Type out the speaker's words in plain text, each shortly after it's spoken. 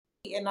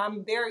me, and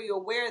I'm very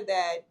aware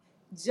that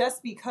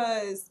just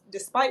because,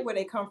 despite where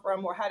they come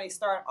from or how they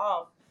start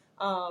off,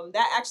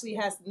 that actually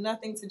has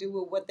nothing to do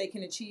with what they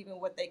can achieve and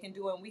what they can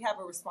do. And we have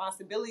a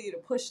responsibility to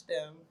push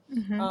them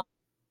Mm-hmm.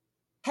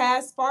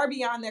 past far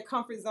beyond their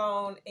comfort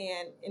zone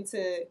and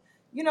into,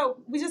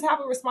 we just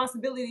have a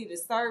responsibility to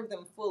serve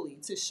them fully,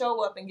 to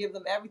show up and give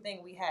them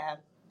everything we have,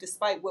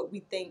 despite what we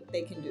think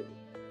they can do.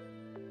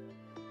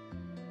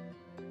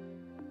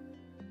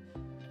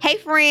 Hey,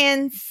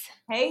 friends.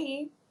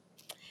 Hey.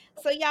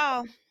 So,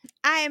 y'all,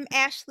 I am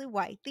Ashley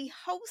White, the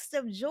host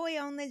of Joy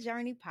on the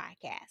Journey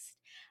podcast,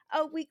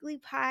 a weekly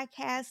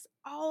podcast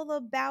all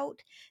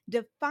about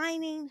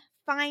defining,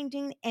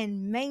 finding,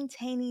 and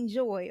maintaining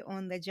joy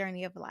on the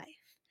journey of life.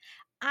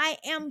 I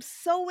am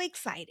so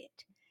excited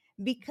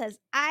because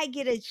I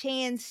get a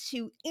chance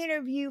to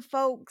interview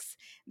folks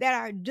that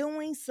are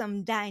doing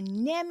some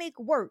dynamic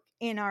work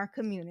in our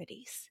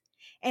communities.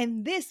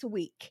 And this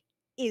week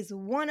is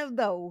one of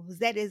those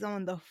that is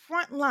on the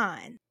front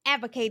line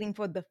advocating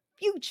for the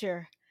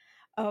future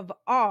of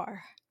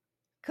our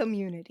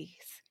communities.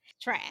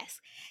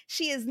 Trask.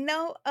 She is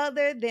no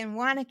other than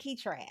Wanakee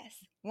Trask.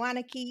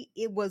 Wanakee,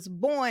 it was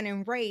born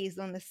and raised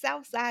on the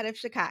south side of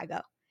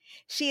Chicago.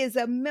 She is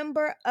a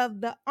member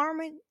of the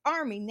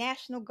Army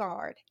National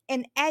Guard,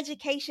 an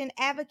education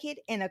advocate,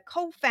 and a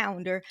co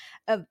founder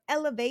of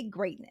Elevate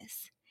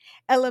Greatness.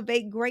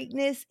 Elevate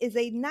Greatness is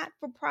a not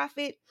for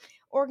profit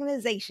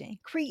organization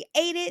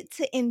created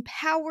to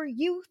empower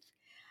youth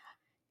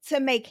to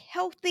make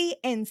healthy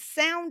and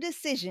sound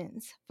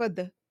decisions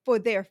for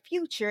their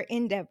future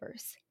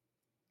endeavors.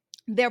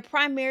 Their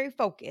primary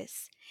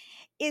focus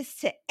is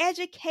to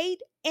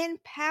educate,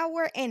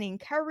 empower, and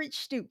encourage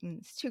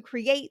students to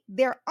create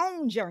their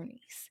own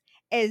journeys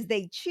as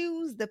they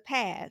choose the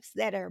paths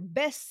that are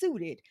best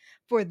suited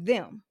for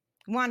them.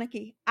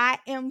 Wanakee, I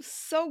am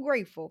so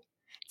grateful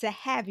to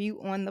have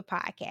you on the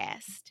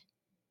podcast.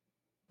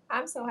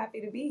 I'm so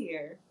happy to be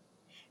here.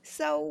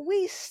 So,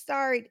 we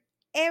start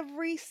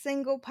every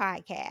single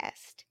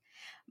podcast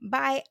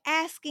by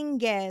asking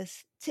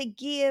guests to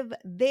give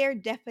their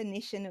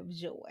definition of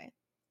joy.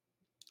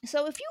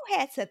 So, if you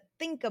had to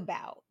think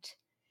about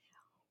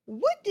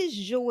what does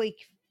joy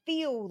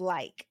feel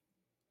like,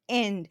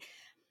 and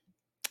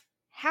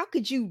how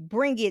could you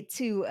bring it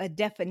to a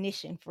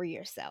definition for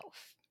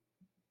yourself?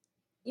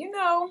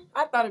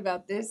 I thought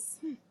about this,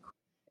 and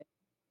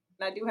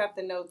I do have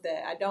to note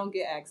that I don't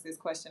get asked this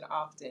question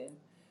often.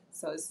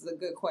 So this is a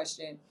good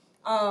question.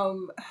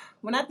 Um,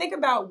 when I think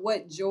about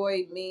what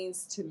joy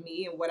means to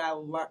me and what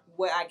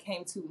I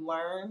came to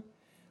learn,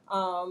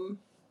 um,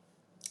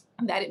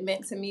 that it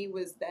meant to me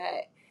was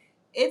that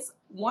it's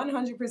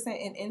 100%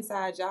 an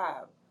inside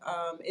job.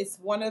 It's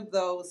one of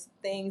those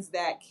things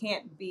that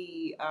can't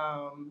be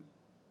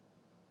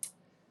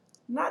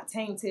not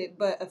tainted,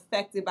 but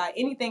affected by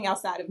anything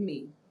outside of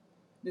me.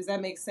 Does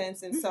that make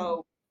sense? And Mhm.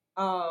 so,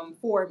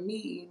 for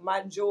me,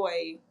 my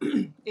joy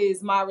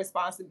is my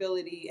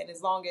responsibility. And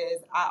as long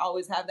as I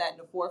always have that in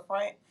the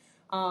forefront,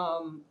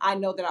 I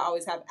know that I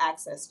always have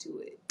access to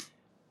it.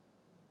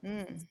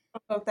 Mm. I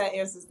don't know if that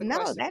answers the No,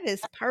 question. that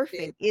is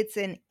perfect. It's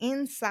an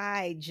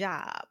inside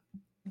job,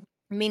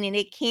 meaning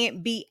it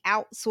can't be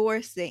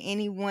outsourced to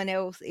anyone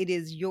else. It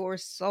is your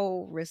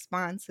sole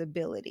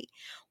responsibility.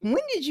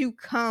 When did you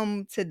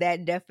come to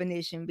that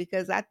definition?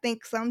 Because I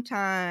think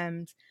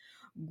sometimes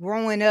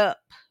growing up,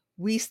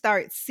 we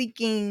start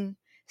seeking,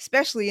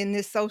 especially in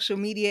this social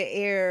media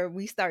era,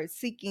 we start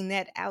seeking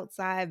that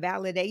outside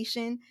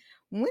validation.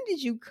 When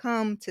did you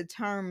come to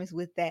terms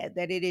with that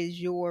it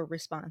is your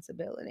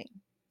responsibility?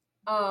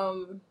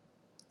 Um,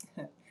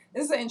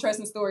 this is an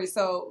interesting story.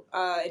 So,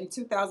 in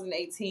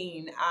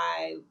 2018,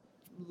 I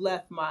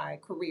left my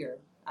career.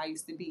 I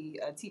used to be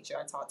a teacher.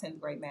 I taught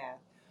 10th grade math,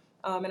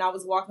 and I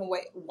was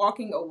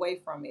walking away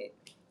from it.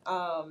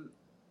 Um,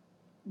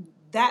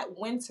 that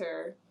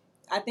winter,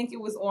 I think it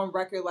was on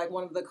record like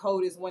one of the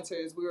coldest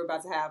winters we were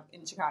about to have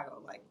in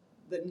Chicago. Like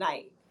the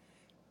night,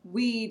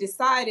 we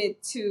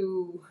decided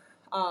to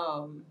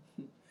um,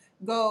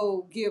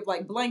 go give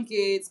like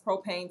blankets,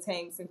 propane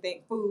tanks, and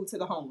food to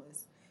the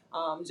homeless,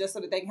 just so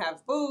that they can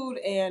have food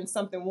and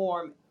something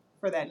warm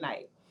for that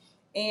night.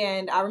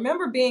 And I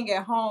remember being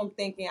at home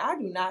thinking, I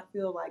do not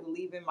feel like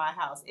leaving my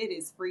house. It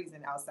is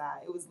freezing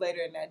outside. It was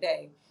later in that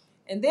day.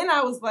 And then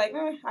I was like,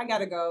 I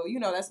gotta go.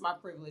 That's my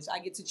privilege. I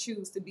get to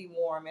choose to be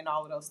warm and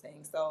all of those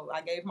things. So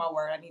I gave my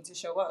word. I need to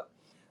show up.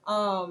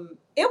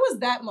 It was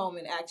that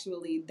moment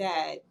actually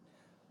that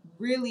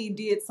really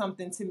did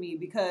something to me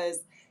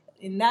because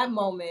in that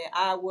moment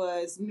I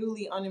was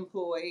newly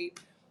unemployed.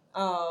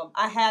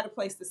 I had a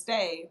place to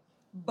stay,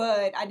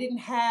 but I didn't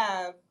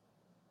have,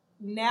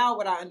 now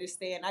what I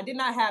understand, I did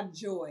not have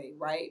joy,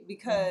 right?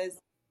 Because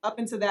up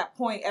until that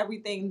point,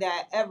 everything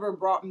that ever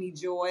brought me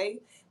joy,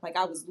 like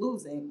I was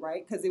losing,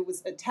 right? Because it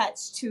was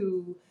attached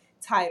to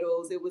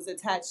titles, it was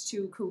attached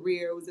to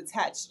career, it was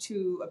attached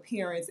to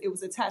appearance, it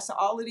was attached to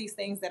all of these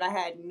things that I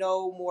had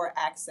no more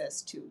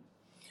access to.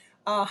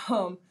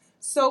 Um,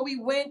 so we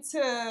went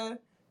to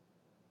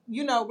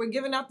we're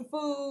giving out the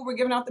food, we're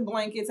giving out the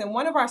blankets, and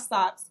one of our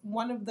stops,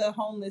 one of the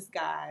homeless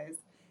guys,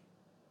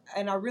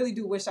 and I really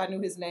do wish I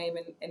knew his name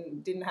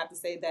and didn't have to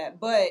say that,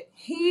 but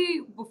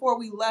he, before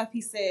we left,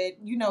 he said,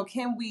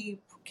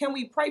 can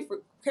we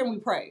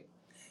pray?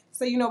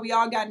 So, we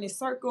all got in this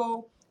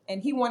circle,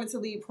 and he wanted to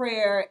lead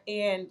prayer,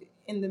 and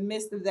in the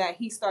midst of that,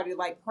 he started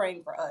like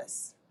praying for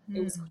us.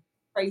 It was the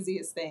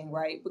craziest thing,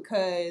 right?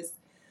 Because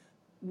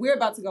we're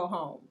about to go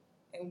home,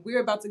 and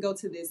we're about to go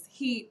to this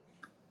heat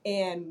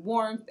and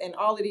warmth and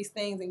all of these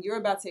things, and you're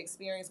about to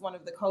experience one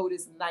of the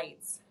coldest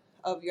nights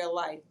of your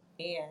life.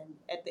 And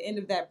at the end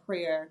of that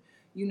prayer,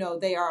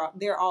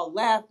 they're all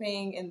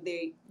laughing, and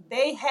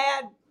they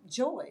had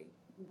joy.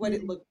 What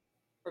it looked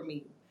for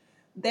me,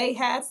 they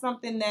had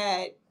something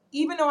that,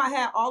 even though I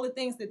had all the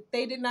things that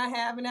they did not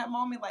have in that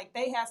moment, like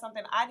they had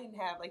something I didn't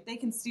have. Like they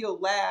can still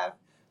laugh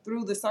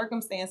through the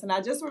circumstance. And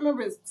I just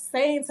remember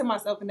saying to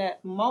myself in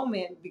that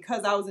moment,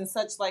 because I was in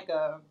such like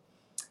I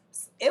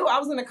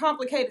was in a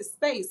complicated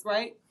space,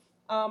 right?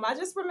 I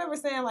just remember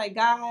saying, like,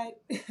 God,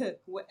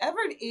 whatever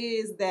it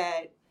is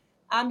that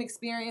I'm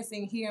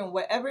experiencing here, and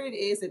whatever it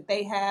is that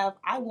they have,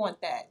 I want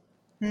that.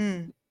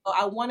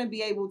 I want to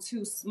be able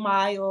to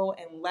smile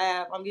and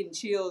laugh. I'm getting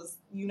chills,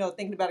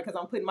 thinking about it, because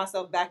I'm putting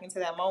myself back into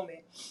that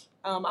moment.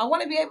 I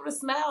want to be able to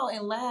smile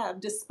and laugh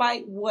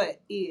despite what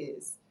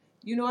is.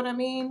 You know what I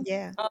mean?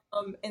 Yeah.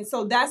 And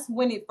so that's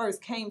when it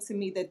first came to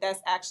me that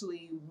that's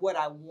actually what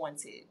I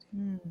wanted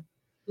to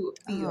Oh,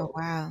 feel.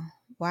 wow. Yeah.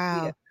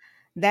 Wow.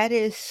 That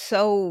is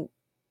so,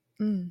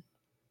 mm,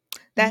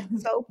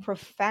 that's so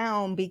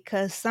profound,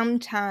 because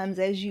sometimes,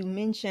 as you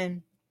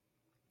mentioned,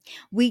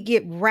 we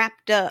get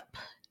wrapped up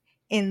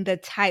in the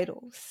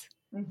titles.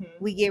 Mm-hmm.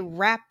 We get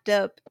wrapped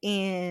up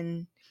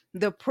in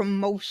the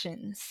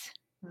promotions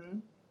Mm-hmm.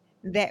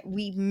 that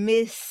we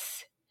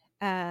miss.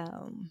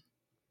 Um,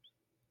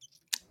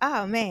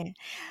 oh man,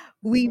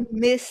 we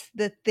miss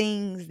the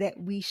things that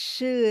we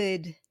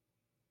should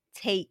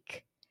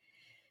take.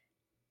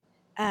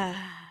 Uh,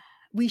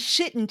 we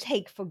shouldn't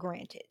take for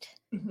granted,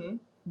 Mm-hmm.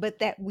 but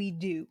that we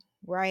do,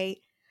 right?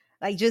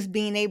 Like just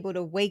being able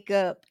to wake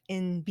up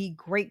and be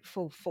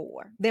grateful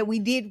for that we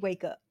did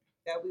wake up,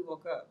 That we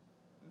woke up.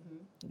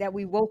 Mm-hmm. that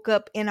we woke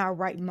up in our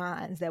right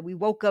minds, that we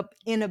woke up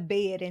in a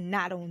bed and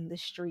not on the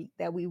street,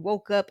 that we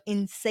woke up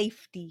in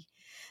safety,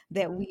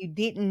 that Mm-hmm. we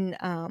didn't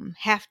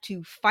have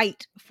to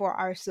fight for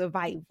our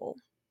survival.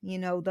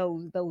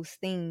 Those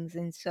things.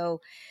 And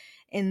so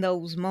in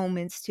those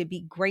moments, to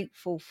be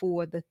grateful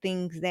for the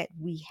things that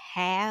we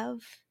have,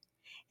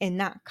 and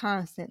not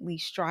constantly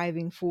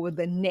striving for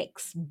the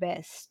next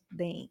best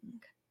thing.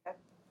 Yep.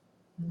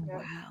 Yep.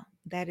 Wow.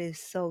 That is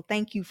so,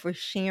 thank you for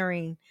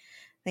sharing.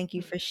 Thank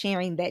you Mm-hmm. for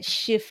sharing that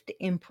shift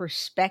in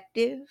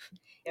perspective,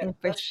 Yep. and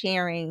for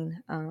sharing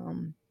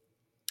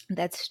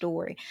that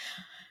story.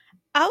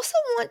 I also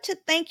want to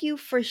thank you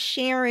for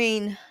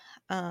sharing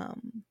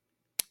um,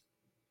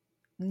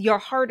 your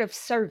heart of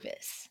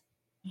service,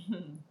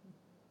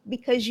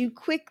 because you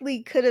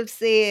quickly could have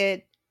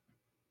said,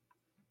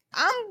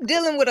 I'm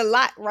dealing with a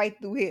lot right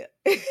through here.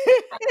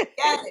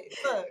 Got it.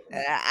 Look.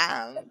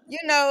 You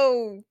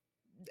know,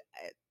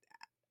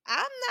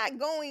 I'm not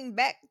going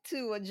back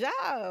to a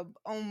job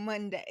on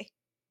Monday.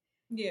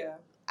 Yeah.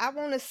 I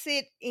want to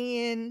sit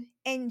in,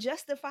 and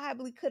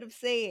justifiably could have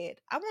said,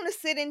 I want to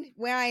sit in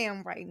where I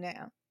am right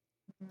now.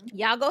 Mm-hmm.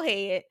 Y'all go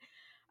ahead.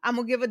 I'm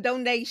going to give a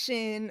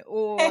donation,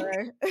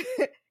 or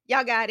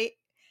y'all got it.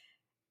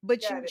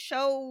 But you Got it.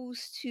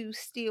 chose to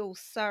still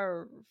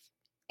serve,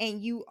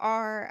 and you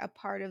are a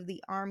part of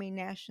the Army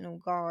National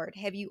Guard.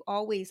 Have you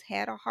always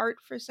had a heart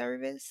for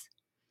service?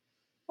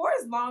 For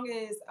as long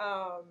as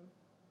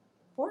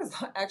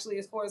actually,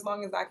 as for as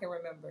long as I can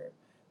remember.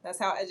 That's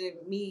how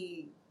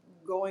me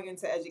going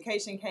into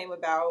education came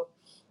about.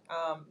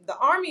 The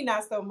Army,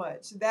 not so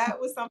much. That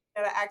was something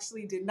that I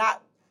actually did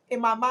not,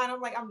 in my mind, I'm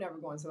like, I'm never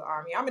going to the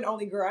Army. I'm an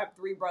only girl. I have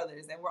 3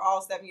 brothers, and we're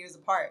all 7 years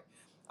apart.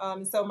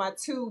 So my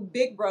 2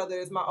 big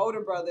brothers, my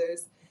older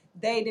brothers,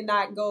 they did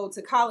not go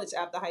to college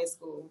after high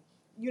school.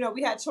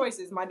 We had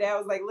choices. My dad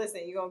was like,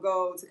 listen, you're going to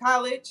go to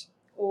college,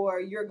 or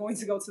you're going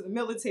to go to the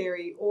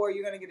military, or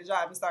you're going to get a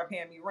job and start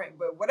paying me rent.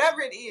 But whatever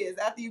it is,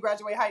 after you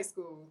graduate high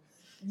school,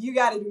 you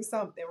got to do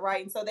something,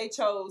 right? And so they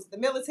chose the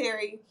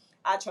military.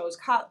 I chose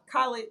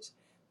college.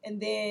 And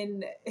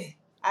then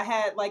I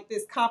had like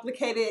this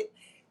complicated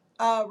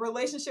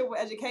relationship with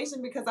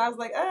education, because I was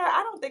like,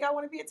 I don't think I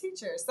want to be a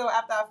teacher. So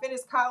after I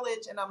finished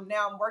college, and I'm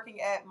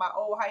working at my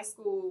old high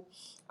school,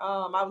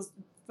 I was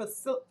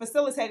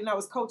facilitating, I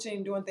was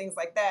coaching, doing things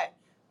like that,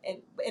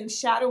 and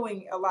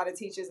shadowing a lot of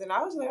teachers. And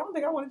I was like, I don't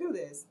think I want to do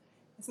this.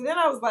 So then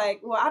I was like,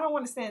 well, I don't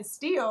want to stand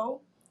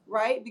still,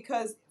 right?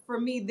 Because for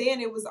me,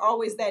 then it was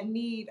always that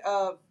need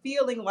of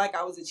feeling like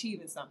I was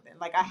achieving something,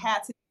 like I had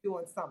to be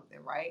doing something,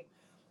 right?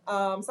 So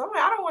I'm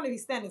like, I don't want to be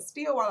standing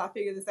still while I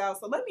figure this out.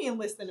 So let me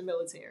enlist in the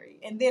military.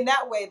 And then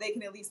that way they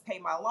can at least pay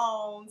my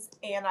loans,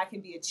 and I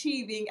can be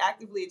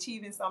actively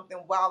achieving something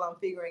while I'm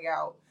figuring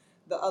out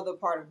the other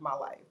part of my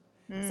life.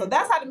 So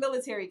that's how the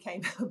military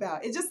came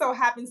about. It just so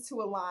happens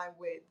to align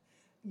with,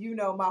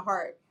 my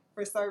heart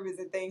for service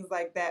and things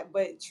like that,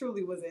 but it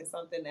truly wasn't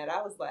something that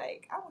I was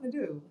like, I want to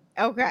do.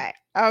 Okay.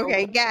 So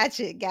Okay. what?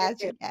 Gotcha. Yeah.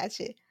 Gotcha.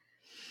 Gotcha.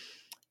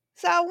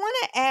 So I want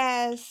to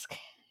ask,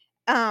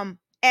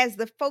 as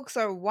the folks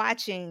are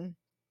watching,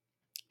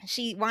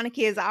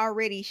 Wanakee has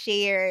already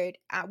shared.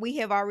 We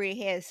have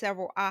already had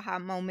several aha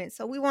moments.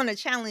 So we want to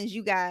challenge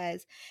you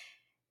guys.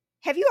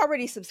 Have you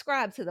already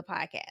subscribed to the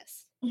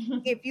podcast?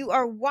 If you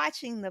are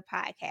watching the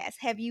podcast,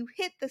 have you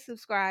hit the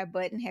subscribe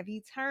button? Have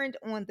you turned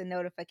on the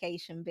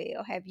notification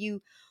bell? Have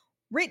you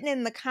written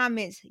in the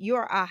comments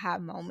your aha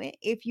moment?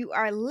 If you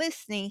are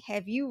listening,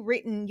 have you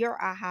written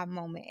your aha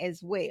moment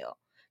as well?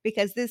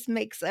 Because this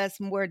makes us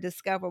more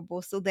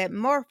discoverable so that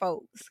more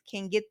folks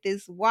can get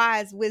this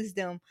wise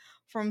wisdom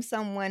from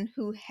someone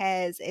who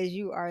has, as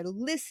you are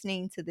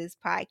listening to this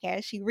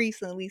podcast, she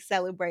recently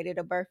celebrated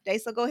a birthday.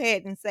 So go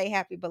ahead and say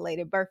happy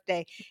belated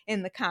birthday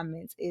in the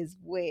comments as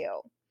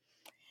well.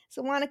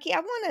 So, Wanaki,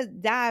 I want to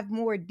dive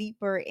more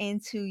deeper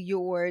into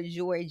your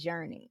joy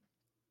journey.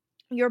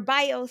 Your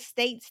bio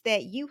states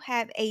that you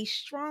have a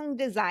strong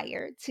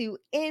desire to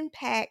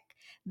impact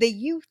the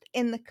youth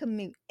in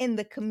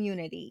the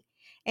community,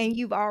 and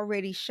you've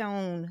already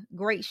shown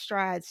great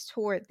strides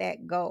toward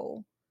that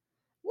goal.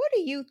 What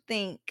do you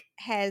think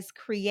has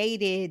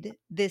created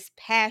this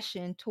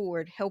passion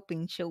toward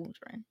helping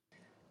children?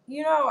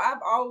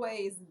 I've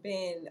always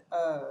been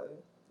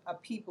a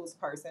people's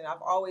person.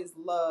 I've always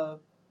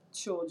loved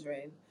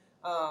children.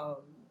 Um,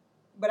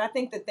 but I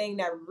think the thing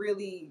that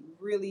really,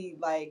 really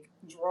like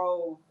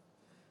drove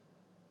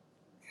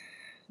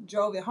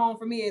it home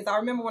for me is I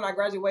remember when I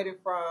graduated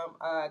from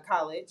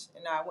college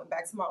and I went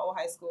back to my old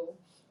high school,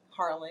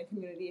 Harlan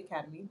Community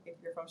Academy. If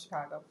you're from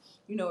Chicago,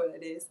 you know what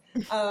it is.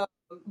 Um,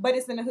 but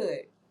it's in the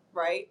hood,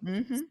 right?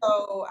 Mm-hmm.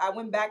 So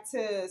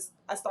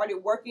I started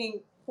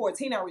working for a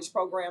teen outreach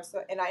program,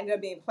 and I ended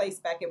up being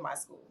placed back in my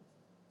school.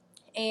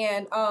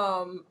 And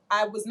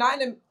I was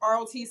not in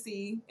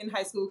ROTC in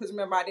high school because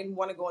remember I didn't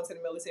want to go into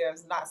the military. It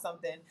was not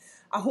something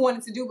I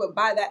wanted to do. But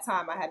by that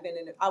time,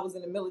 I was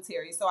in the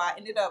military, so I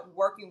ended up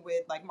working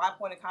with like my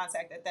point of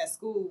contact at that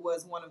school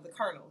was one of the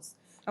colonels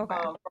Okay.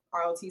 from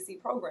ROTC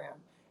program,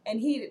 and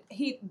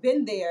he'd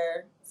been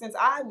there since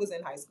I was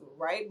in high school,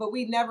 right? But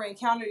we never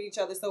encountered each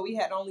other, so we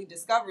had only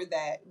discovered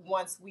that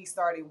once we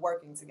started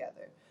working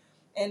together.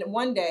 And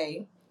one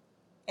day,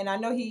 and I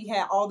know he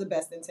had all the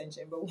best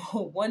intention, but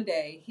one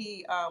day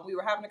we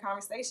were having a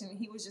conversation and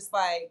he was just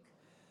like,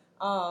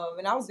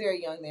 and I was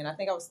very young then. I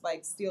think I was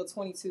like still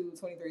 22,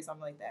 23,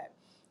 something like that.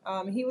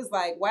 He was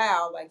like,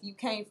 wow, like you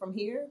came from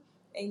here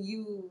and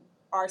you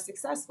are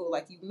successful,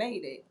 like you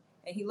made it.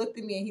 And he looked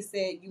at me and he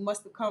said, you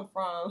must have come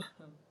from,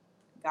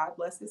 God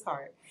bless his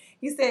heart.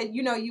 He said,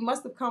 you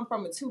must have come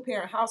from a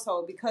two-parent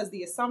household because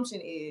the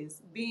assumption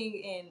is being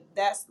in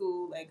that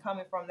school and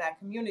coming from that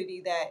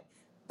community that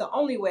the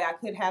only way I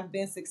could have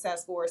been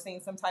successful or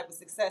seen some type of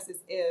success is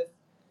if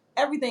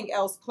everything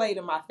else played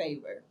in my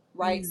favor,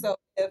 right? Mm. So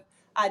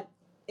I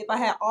if I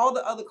had all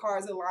the other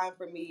cards aligned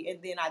for me and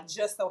then I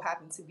just so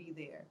happened to be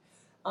there.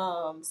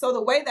 So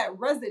the way that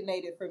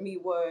resonated for me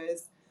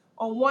was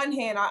on one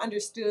hand, I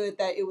understood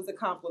that it was a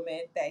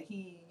compliment that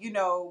he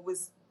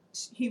was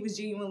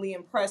genuinely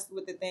impressed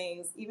with the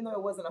things, even though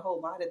it wasn't a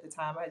whole lot at the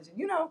time.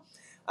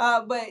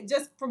 But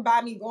just from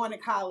by me going to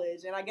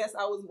college, and I guess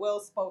I was well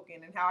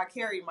spoken and how I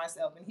carried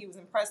myself, and he was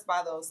impressed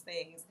by those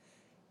things.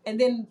 And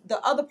then the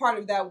other part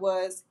of that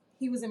was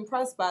he was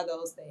impressed by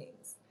those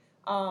things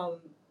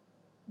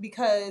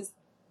because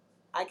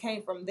I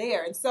came from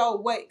there. And so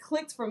what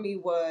clicked for me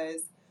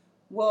was,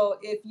 well,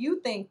 if you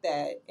think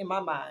that, in my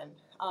mind,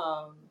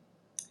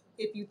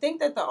 if you think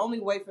that the only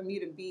way for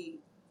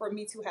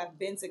me to have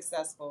been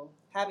successful,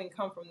 having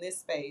come from this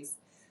space,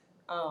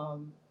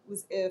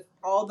 was if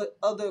all the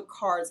other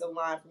cards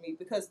aligned for me.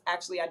 Because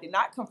actually, I did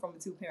not come from a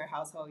two-parent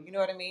household. You know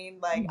what I mean?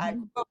 Like I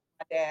grew Mm-hmm. up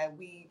with my dad.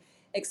 We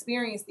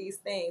experienced these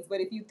things.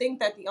 But if you think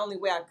that the only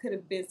way I could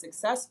have been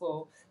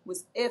successful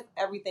was if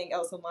everything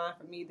else aligned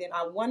for me, then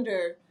I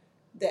wonder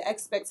the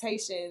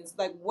expectations.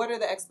 Like, what are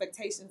the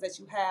expectations that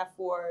you have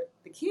for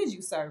the kids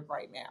you serve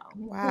right now,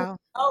 who Wow.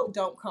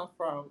 don't come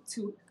from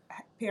two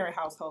parent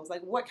households?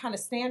 Like, what kind of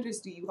standards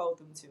do you hold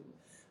them to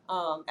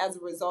as a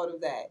result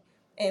of that?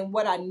 And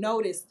what I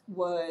noticed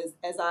was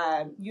as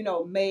I,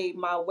 made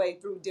my way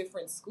through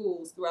different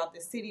schools throughout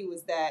the city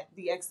was that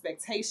the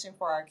expectation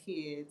for our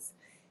kids,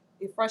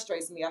 it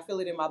frustrates me. I feel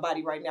it in my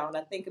body right now when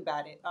I think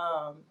about it.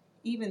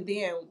 Even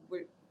then,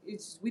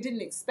 we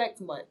didn't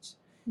expect much.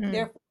 Mm.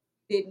 Therefore,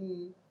 we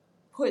didn't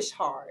push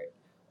hard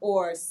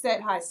or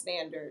set high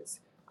standards.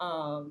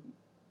 Um,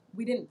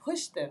 we didn't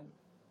push them,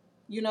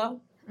 you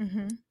know?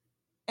 Mm-hmm.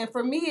 And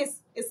for me,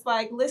 it's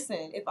like,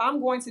 listen, if I'm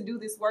going to do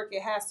this work,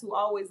 it has to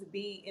always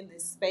be in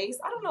this space.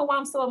 I don't know why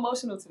I'm so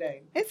emotional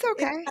today. It's It,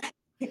 okay.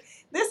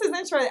 this is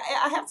interesting.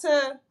 I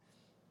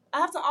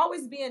have to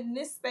always be in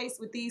this space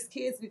with these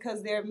kids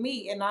because they're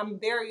me, and I'm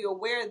very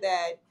aware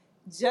that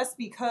just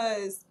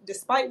because,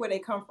 despite where they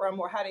come from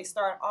or how they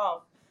start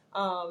off,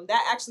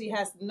 that actually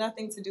has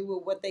nothing to do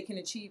with what they can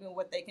achieve and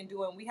what they can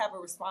do, and we have a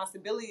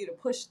responsibility to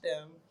push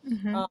them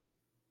Mm-hmm. um,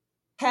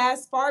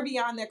 past far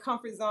beyond their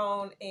comfort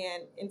zone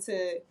and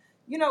into,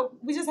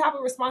 we just have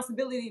a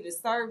responsibility to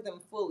serve them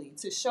fully,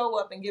 to show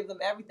up and give them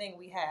everything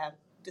we have,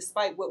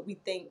 despite what we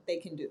think they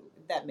can do,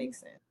 if that makes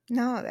sense.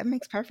 No, that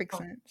makes perfect Oh,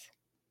 sense.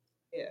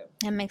 yeah.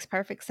 That makes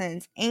perfect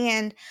sense.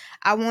 And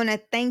I want to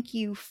thank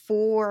you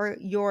for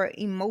your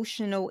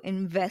emotional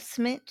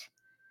investment.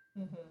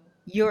 Hmm.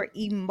 Your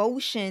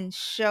emotions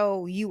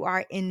show you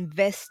are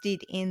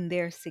invested in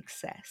their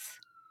success.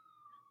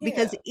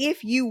 Because Yeah.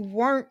 if you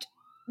weren't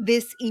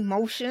this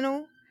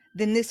emotional,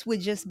 then this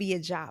would just be a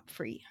job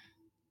for you.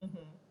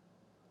 Hmm.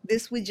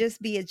 This would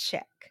just be a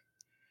check.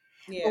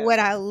 But Yeah. what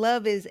I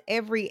love is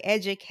every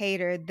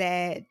educator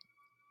that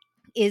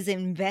is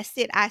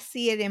invested. I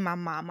see it in my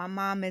mom. My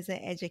mom is an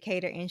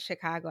educator in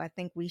Chicago. I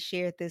think we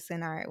shared this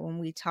in our when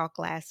we talked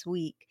last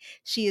week.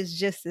 She is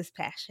just as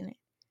passionate.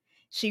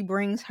 She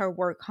brings her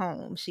work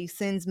home. She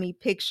sends me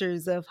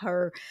pictures of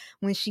her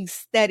when she's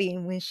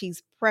studying, when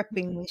she's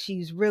prepping, when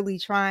she's really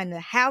trying to,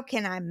 how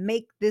can I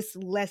make this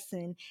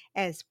lesson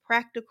as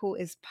practical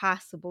as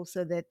possible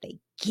so that they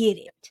get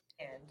it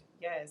And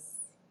yes.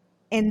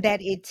 and Yeah.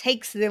 that it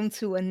takes them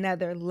to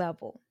another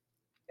level.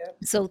 Yep.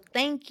 So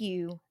thank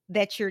you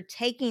that you're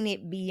taking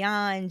it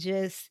beyond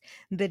just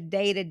the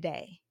day to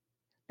day.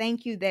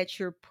 Thank you that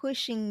you're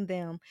pushing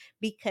them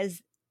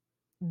because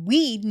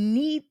we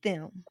need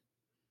them.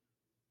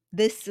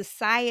 This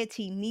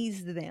society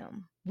needs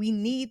them. We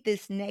need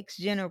this next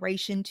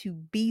generation to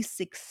be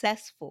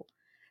successful.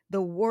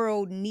 The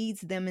world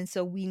needs them. And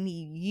so we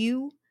need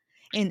you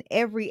and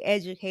every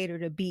educator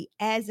to be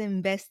as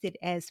invested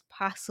as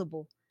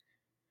possible.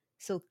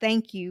 So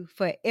thank you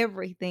for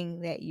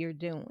everything that you're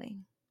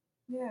doing.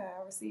 Yeah,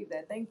 I received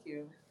that. Thank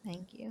you.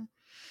 Thank you.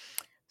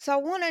 So I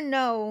want to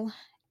know,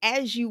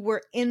 as you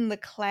were in the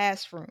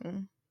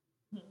classroom,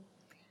 Mhm.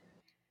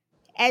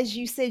 as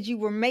you said you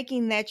were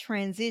making that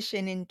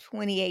transition in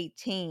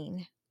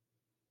 2018,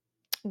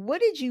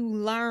 what did you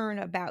learn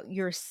about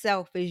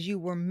yourself as you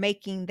were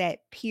making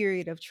that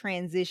period of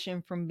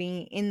transition from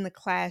being in the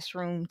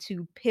classroom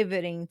to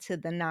pivoting to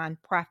the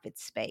nonprofit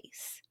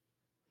space?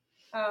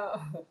 Uh,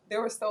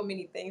 there were so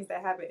many things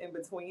that happened in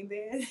between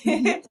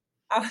Mhm. then.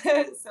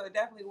 So it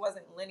definitely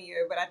wasn't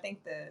linear, but I think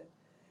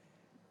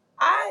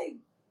I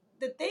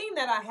the thing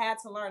that I had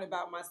to learn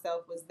about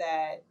myself was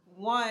that,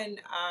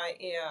 one, I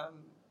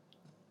am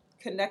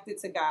connected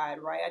to God,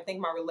 right? I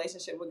think my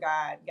relationship with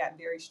God got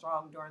very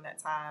strong during that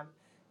time.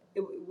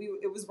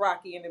 It was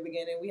rocky in the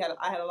beginning.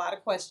 I had a lot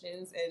of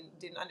questions and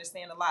didn't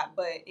understand a lot,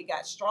 but it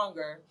got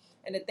stronger.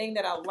 And the thing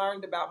that I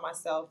learned about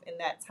myself in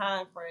that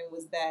time frame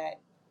was that,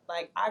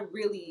 like, I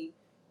really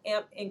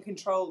am in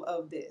control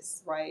of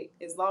this, right?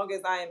 As long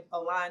as I'm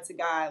aligned to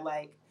God,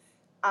 like,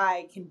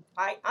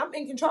 I'm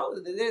in control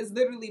of it. There's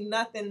literally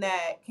nothing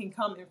that can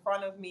come in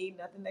front of me,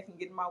 nothing that can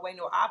get in my way,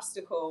 no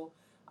obstacle.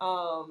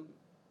 Um,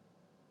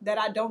 that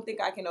I don't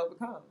think I can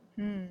overcome.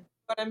 Hmm.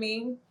 What I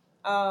mean?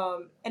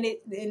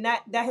 And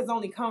that has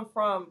only come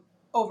from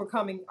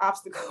overcoming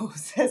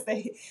obstacles as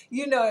they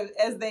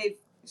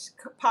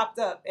popped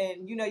up,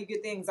 and you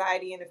get the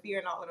anxiety and the fear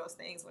and all of those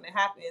things when it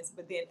happens.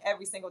 But then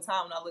every single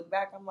time when I look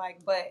back, I'm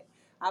like, but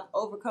I've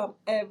overcome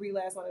every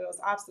last one of those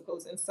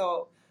obstacles. And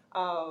so,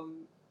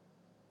 um,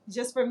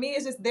 just for me,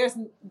 it's just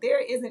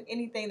there isn't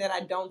anything that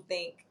I don't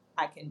think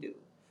I can do.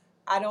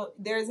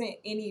 There isn't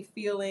any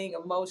feeling,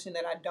 emotion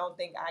that I don't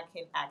think I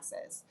can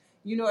access.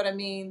 You know what I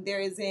mean? There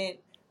isn't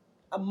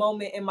a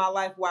moment in my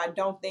life where I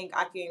don't think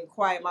I can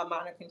quiet my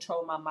mind or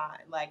control my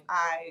mind. Like,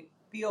 I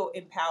feel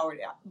empowered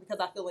because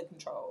I feel in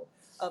control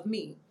of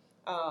me.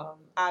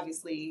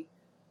 Obviously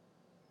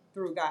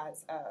through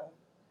God's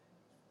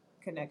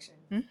connection.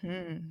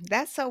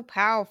 That's so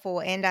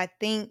powerful. And I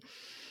think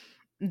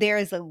there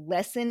is a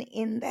lesson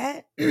in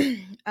that.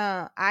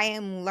 I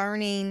am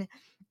learning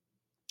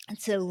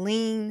to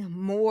lean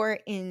more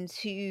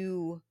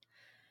into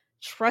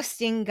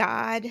trusting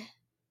God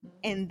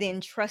and Mm-hmm.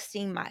 then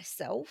trusting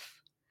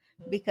myself,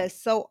 Mm-hmm. because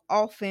so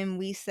often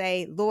we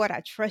say, Lord,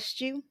 I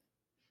trust you,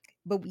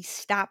 but we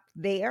stop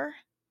there.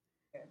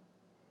 Yeah.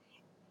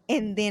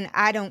 And then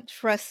I don't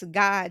trust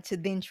God to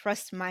then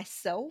trust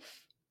myself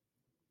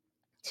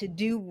to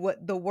do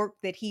what the work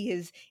that He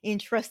has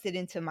entrusted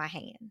into my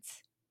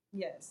hands.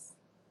 Yes.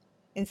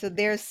 And so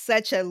there's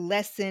such a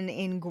lesson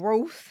in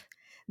growth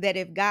that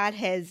if God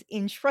has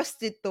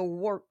entrusted the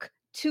work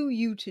to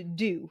you to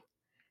do,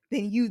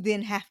 then you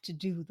then have to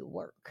do the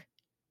work.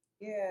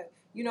 Yeah.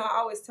 I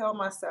always tell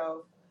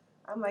myself,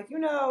 I'm like,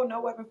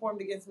 no weapon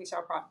formed against me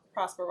shall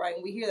prosper, right?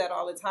 And we hear that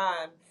all the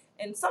time.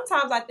 And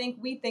sometimes I think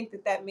we think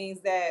that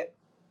means that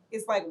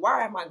it's like,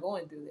 why am I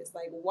going through this?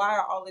 Like, why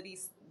are all of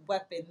these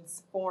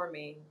weapons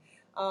forming?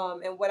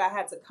 And what I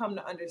had to come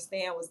to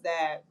understand was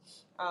that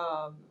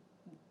um,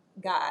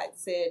 God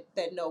said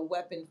that no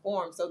weapon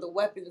forms. So the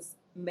weapons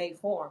may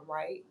form,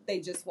 right? They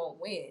just won't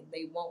win.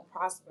 They won't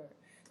prosper.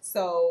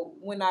 So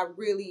when I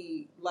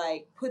really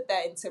like put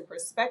that into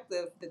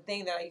perspective, the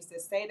thing that I used to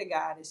say to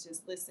God is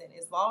just, listen,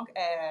 as long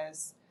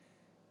as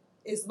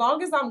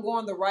I'm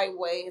going the right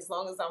way, as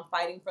long as I'm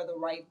fighting for the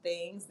right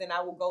things, then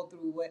I will go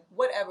through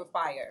whatever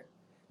fire.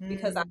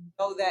 because I Mm.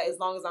 know that as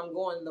long as I'm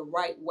going the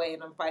right way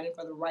and I'm fighting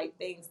for the right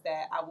things,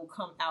 that I will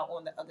come out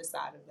on the other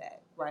side of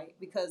that, right?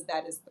 Because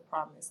that is the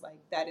promise. Like,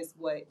 that is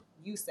what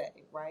you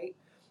say, right?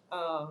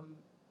 Um,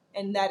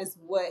 and that is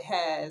what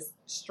has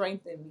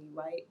strengthened me,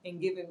 right?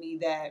 And given me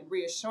that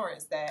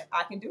reassurance that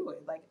I can do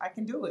it. Like, I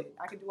can do it.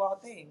 I can do all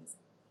things.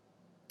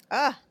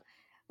 Ah,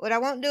 what I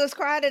won't do is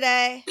cry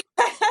today.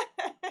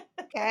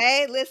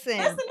 Okay, listen.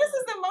 Listen, this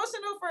is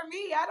emotional for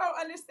me. I don't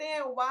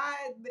understand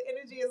why the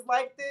energy is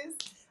like this.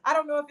 I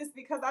don't know if it's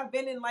because I've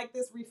been in like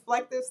this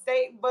reflective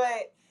state,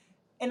 but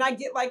and I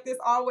get like this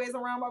always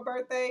around my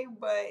birthday.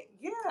 But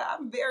yeah,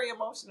 I'm very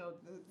emotional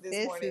this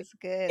This morning. is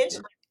good.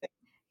 Interesting.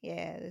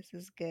 Yeah, this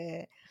is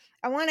good.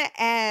 I want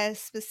to ask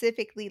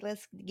specifically,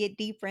 let's get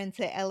deeper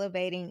into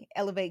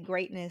Elevate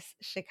Greatness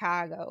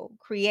Chicago,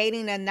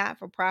 creating a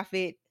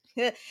not-for-profit,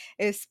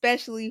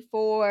 especially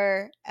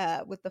for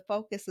with the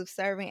focus of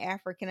serving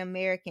African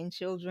American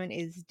children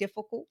is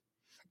difficult.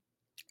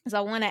 So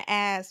I want to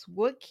ask,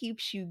 what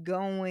keeps you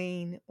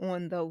going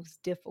on those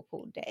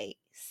difficult days?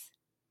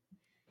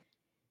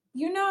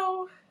 You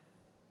know,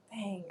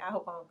 dang, I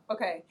hope I'm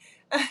okay.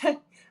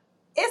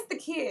 It's the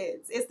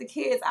kids. It's the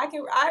kids.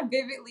 I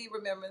vividly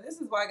remember, this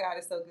is why God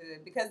is so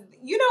good, because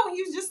when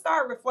you just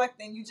start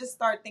reflecting, you just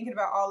start thinking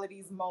about all of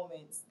these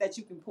moments that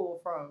you can pull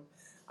from,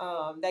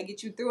 that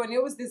get you through. And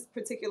it was this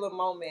particular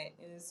moment,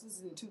 and this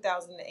was in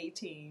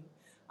 2018.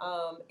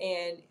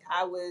 And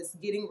I was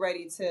getting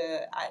ready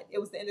it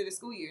was the end of the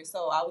school year,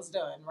 so I was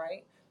done,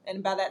 right?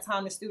 And by that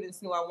time, the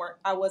students knew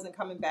I wasn't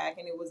coming back,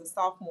 and it was a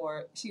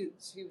sophomore. She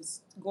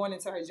was going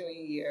into her junior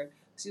year.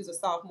 She was a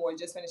sophomore,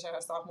 just finishing her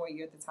sophomore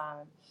year at the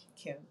time,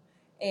 Kim.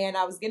 And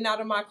I was getting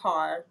out of my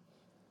car,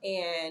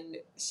 and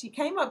she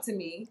came up to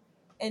me,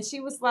 and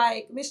she was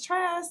like, "Miss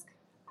Trask,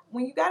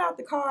 when you got out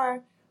the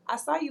car, I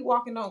saw you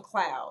walking on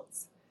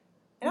clouds."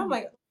 And I'm Mm.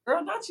 like,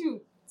 "Girl, not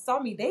you saw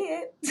me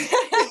dead."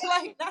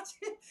 Like, not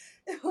you.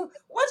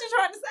 What you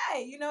trying to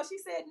say? She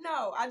said,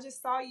 "No, I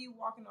just saw you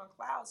walking on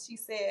clouds." She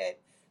said,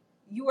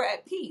 "You were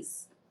at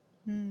peace."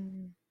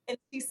 Mm. And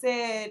she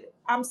said,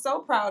 "I'm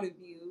so proud of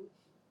you.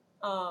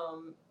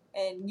 Um,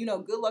 and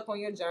good luck on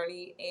your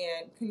journey,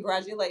 and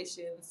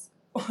congratulations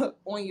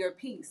on your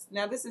peace."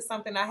 Now, this is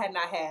something I had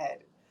not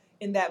had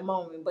in that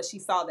moment, but she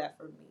saw that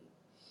for me.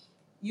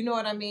 You know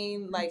what I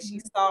mean? Like, she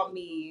Mhm. saw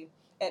me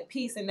at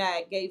peace, and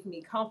that gave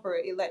me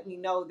comfort. It let me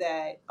know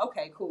that,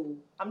 okay, cool,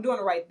 I'm doing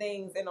the right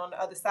things, and on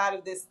the other side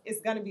of this,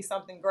 it's going to be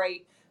something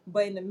great.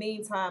 But in the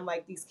meantime,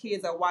 like, these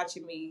kids are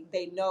watching me.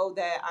 They know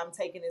that I'm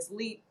taking this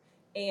leap,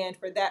 and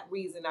for that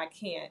reason, I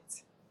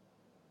can't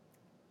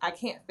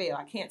fail.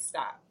 I can't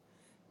stop.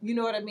 You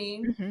know what I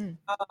mean?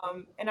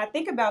 Mhm. And I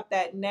think about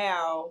that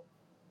now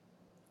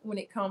when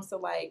it comes to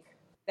like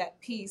that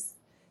peace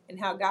and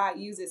how God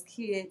uses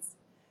kids,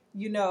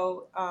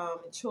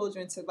 and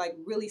children to like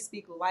really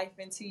speak life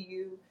into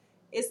you.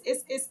 It's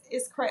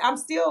crazy. I'm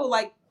still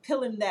like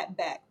peeling that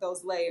back,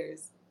 those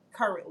layers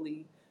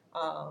currently.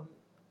 Um,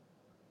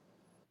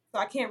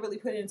 so I can't really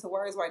put it into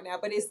words right now,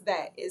 but it's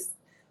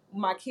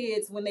my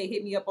kids when they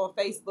hit me up on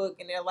Facebook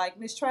and they're like,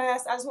 "Miss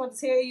Trask, I just want to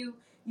tell you,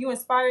 you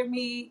inspired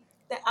me.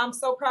 That I'm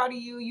so proud of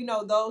you."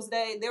 Those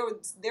days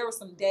there were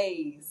some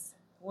days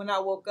when I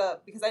woke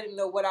up because I didn't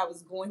know what I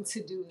was going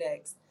to do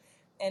next.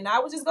 And I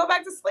would just go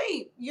back to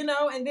sleep,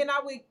 and then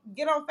I would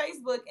get on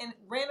Facebook and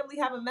randomly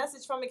have a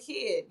message from a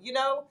kid,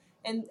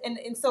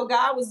 and so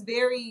God was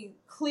very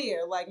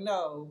clear, like,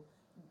 "No,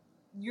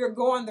 you're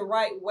going the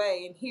right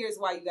way, and here's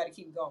why you got to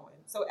keep going."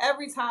 So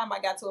every time I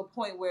got to a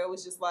point where it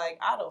was just like,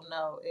 I don't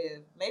know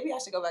if maybe I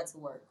should go back to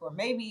work, or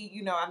maybe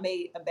I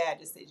made a bad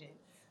decision.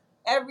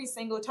 Every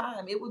single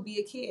time it would be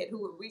a kid who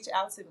would reach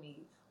out to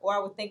me, or I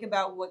would think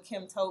about what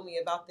Kim told me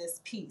about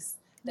this piece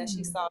that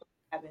she Mm. saw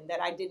having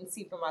that I didn't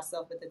see for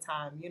myself at the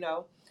time.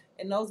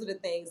 And those are the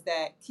things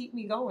that keep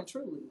me going,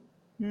 truly.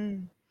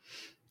 Mm.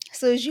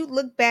 So as you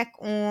look back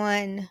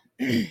on,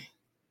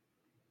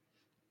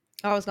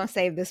 I was going to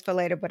save this for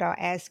later, but I'll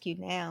ask you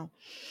now.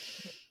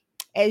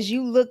 As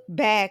you look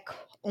back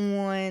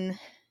on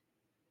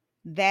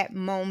that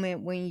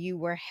moment when you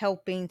were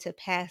helping to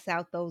pass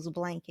out those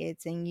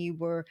blankets and you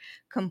were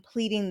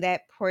completing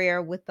that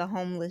prayer with the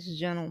homeless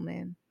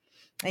gentleman,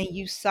 and Mm-hmm.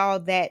 you saw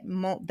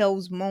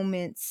those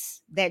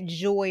moments, that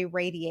joy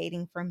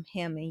radiating from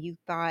him, and you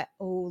thought,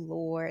 "Oh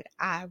Lord,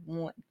 I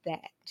want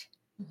that."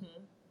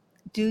 Mm-hmm.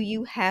 Do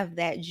you have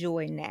that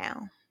joy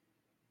now?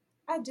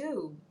 I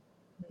do.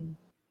 Mm.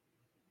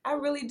 I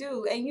really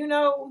do. And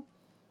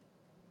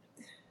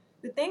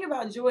the thing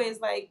about joy is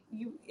like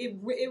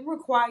it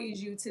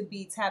requires you to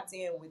be tapped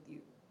in with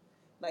you.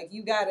 Like,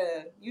 you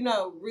gotta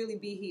really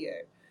be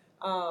here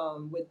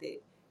with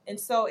it. And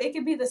so it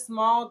could be the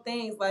small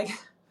things. Like,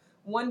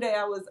 one day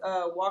I was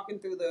walking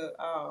through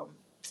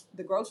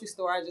the grocery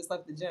store. I just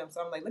left the gym,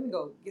 so I'm like, let me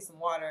go get some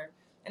water.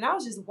 And I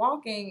was just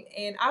walking,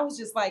 and I was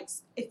just like,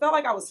 it felt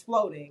like I was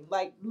floating.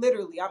 Like,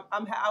 literally, I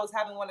was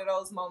having one of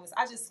those moments.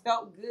 I just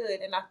felt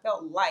good, and I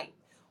felt light.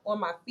 on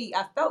my feet.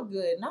 I felt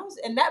good,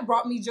 and that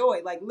brought me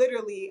joy. Like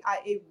literally,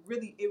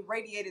 it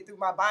radiated through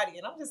my body,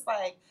 and I'm just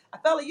like, I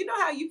felt like, you know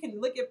how you can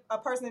look at a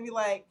person and be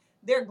like,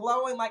 they're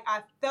glowing. Like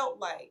I felt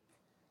like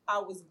I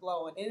was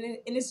glowing, and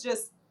it's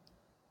just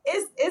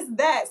it's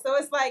that. So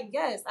it's like,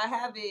 yes, I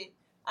have it.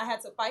 I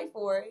had to fight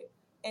for it,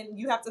 and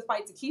you have to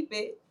fight to keep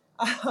it,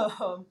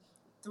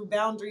 through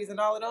boundaries and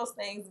all of those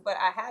things. But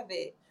I have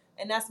it,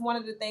 and that's one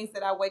of the things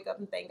that I wake up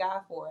and thank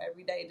God for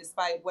every day,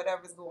 despite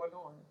whatever's going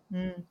on.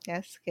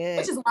 That's Which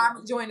good. is why I'm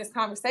enjoying this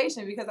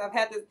conversation, because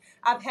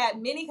I've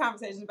had many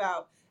conversations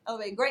about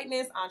elevate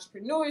greatness,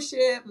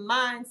 entrepreneurship,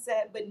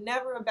 mindset, but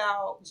never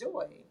about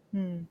joy.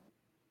 Mm.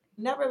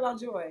 Never about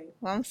joy.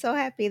 Well, I'm so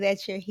happy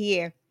that you're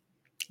here.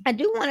 I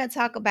do want to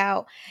talk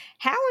about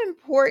how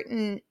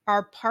important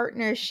are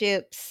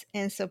partnerships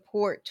and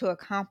support to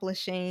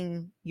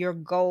accomplishing your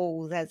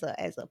goals as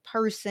a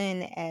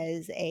person,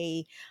 as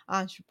a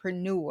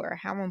entrepreneur.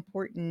 How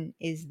important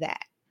is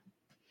that?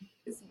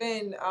 It's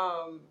been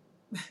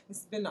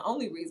it's been the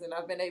only reason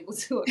I've been able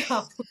to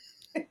accomplish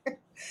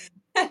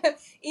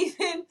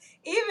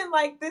even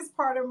like this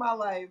part of my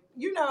life.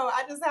 I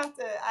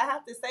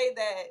have to say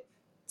that,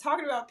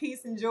 talking about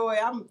peace and joy,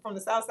 I'm from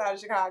the south side of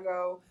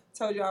Chicago.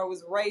 Told you I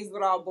was raised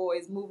with all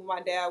boys, moved with my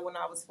dad when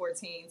I was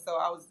 14. So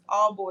I was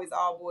all boys,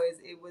 all boys.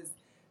 It was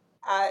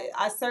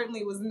I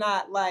certainly was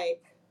not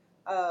like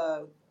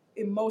a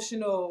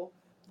emotional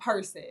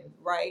person,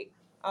 right?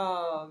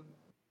 Um,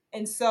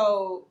 and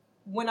so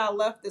when I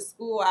left the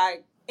school,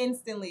 I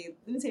instantly,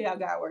 let me tell you how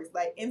God works,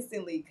 like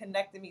instantly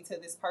connected me to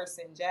this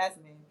person,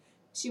 Jasmine.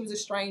 She was a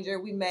stranger.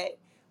 We met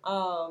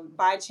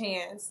by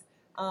chance.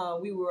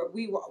 We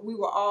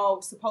were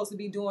all supposed to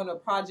be doing a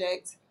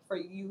project for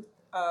youth,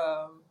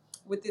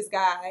 with this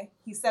guy.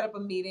 He set up a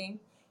meeting,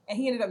 and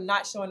he ended up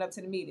not showing up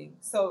to the meeting.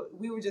 So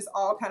we were just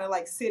all kind of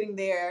like sitting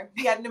there.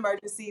 He had an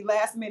emergency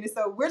last minute.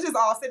 So we're just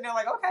all sitting there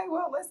like, okay,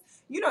 well, let's,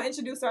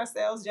 introduce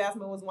ourselves.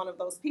 Jasmine was one of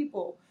those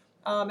people.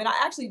 And I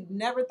actually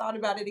never thought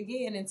about it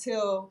again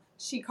until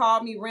she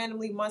called me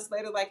randomly months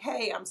later, like,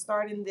 hey, I'm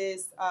starting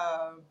this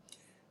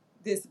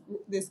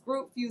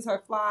group, Fuse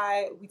Her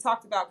Fly. We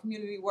talked about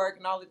community work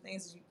and all the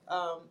things,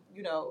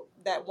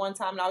 that one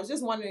time. And I was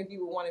just wondering if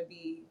you would want to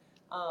be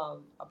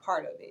a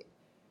part of it.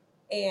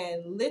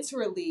 And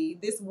literally,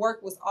 this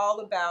work was all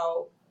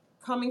about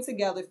coming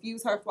together,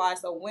 Fuse Her Fly,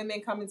 so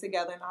women coming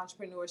together in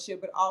entrepreneurship,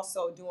 but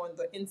also doing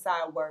the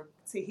inside work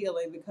to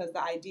healing, because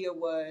the idea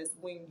was,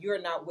 when you're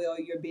not well,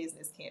 your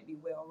business can't be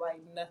well,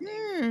 right?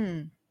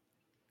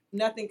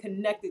 Nothing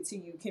connected to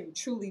you can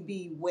truly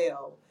be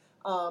well.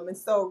 And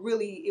so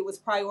really it was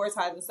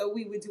prioritizing. So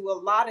we would do a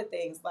lot of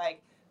things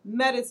like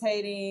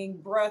meditating,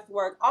 breath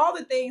work, all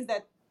the things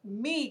that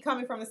me,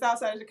 coming from the south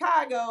side of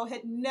Chicago,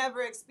 had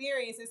never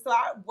experienced. And so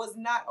I was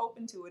not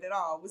open to it at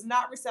all, was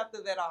not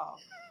receptive at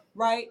all,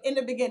 right? In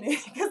the beginning.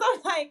 Because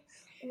I'm like,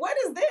 what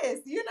is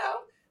this?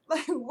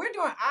 Like we're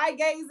doing eye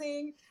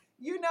gazing,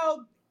 you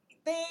know,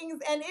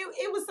 things. And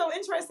it was so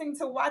interesting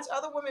to watch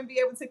other women be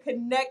able to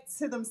connect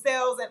to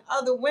themselves and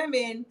other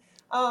women.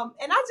 And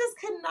I just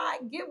could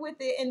not get with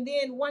it. And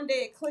then one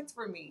day it clicked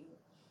for me.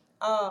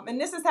 And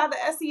this is how the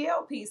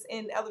SEL piece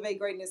in Elevate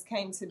Greatness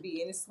came to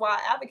be. And it's why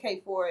I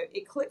advocate for it.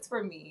 It clicked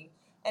for me.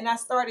 And I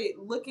started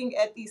looking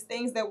at these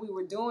things that we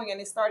were doing, and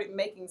it started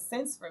making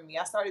sense for me.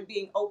 I started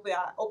being open.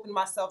 I opened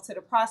myself to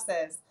the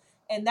process.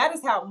 And that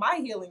is how my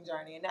healing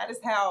journey, and that is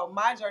how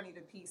my journey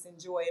to peace and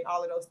joy and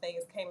all of those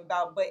things came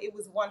about. But it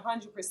was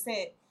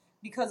 100%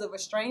 because of a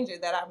stranger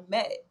that I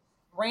met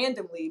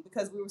randomly,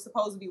 because we were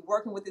supposed to be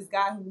working with this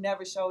guy who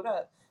never showed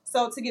up.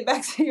 So to get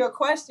back to your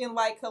question,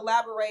 like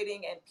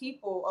collaborating and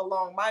people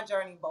along my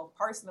journey, both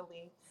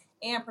personally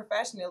and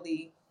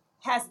professionally,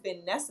 has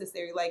been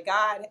necessary. Like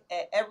God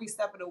at every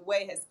step of the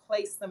way has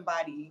placed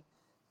somebody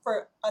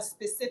for a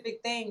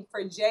specific thing.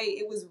 For Jay,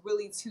 it was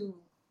really to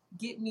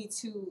get me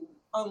to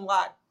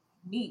unlock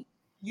me.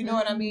 You know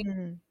what I mean?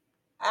 Mm.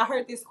 I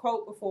heard this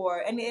quote before,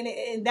 and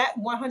that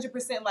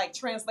 100% like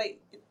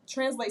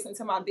translates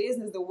into my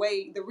business.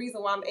 The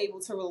reason why I'm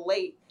able to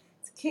relate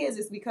to kids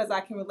is because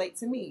I can relate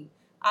to me.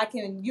 I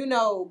can,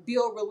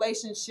 build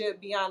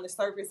relationship beyond the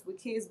surface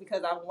with kids,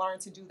 because I've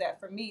learned to do that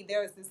for me.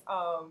 There's this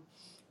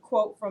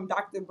quote from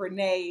Dr.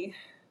 Brene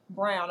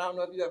Brown. I don't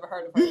know if you ever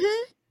heard of her.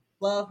 Mhm.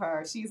 Love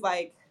her. She's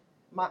like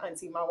my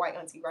auntie, my white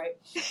auntie, right?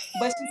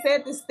 But she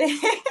said this thing.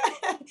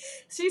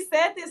 She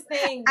said this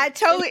thing.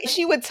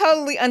 She would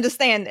totally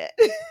understand that.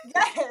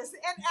 Yes,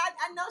 and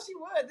I know she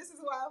would. This is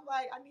why I'm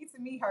like, I need to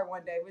meet her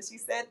one day. But she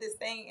said this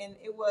thing, and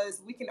it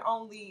was, we can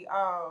only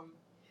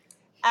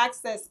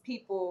access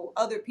people,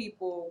 other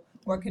people,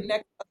 or Mhm.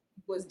 connect with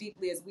people as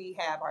deeply as we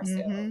have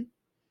ourselves. Mhm.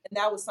 And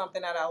that was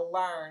something that I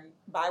learned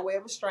by way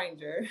of a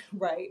stranger,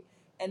 right?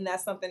 And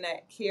that's something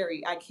that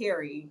I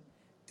carry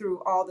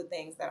through all the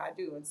things that I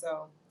do. And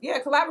so, yeah,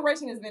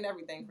 collaboration has been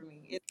everything for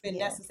me. It's been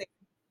Yeah. necessary.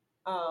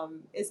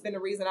 It's been a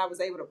reason I was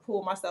able to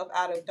pull myself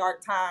out of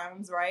dark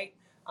times, right?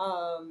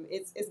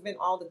 It's been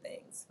all the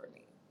things for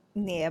me.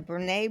 Yeah,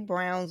 Brene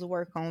Brown's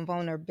work on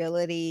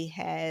vulnerability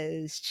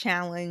has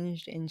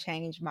challenged and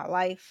changed my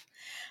life.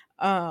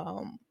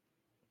 Um,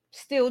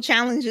 still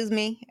challenges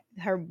me.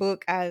 Her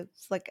book, I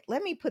was like,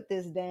 let me put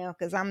this down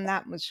because I'm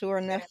not mature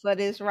enough for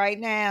this right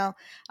now.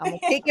 I'm gonna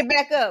pick it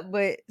back up,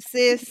 but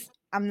sis,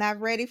 I'm not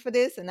ready for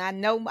this, and I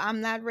know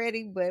I'm not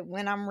ready. But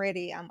when I'm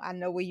ready, I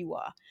know where you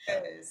are.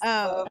 Yes,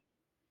 Um, love.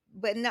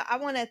 but no, I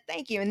want to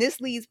thank you, and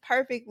this leads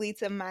perfectly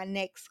to my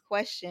next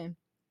question.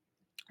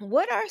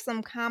 What are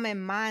some common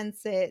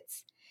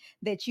mindsets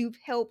that you've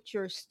helped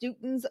your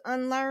students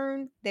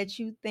unlearn that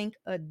you think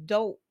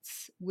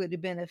adults would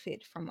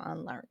benefit from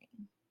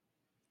unlearning?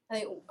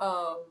 I think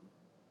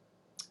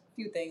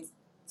few things.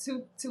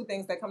 Two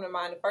things that come to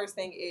mind. The first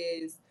thing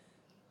is,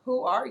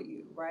 who are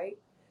you, right?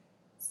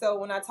 So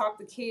when I talk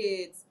to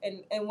kids,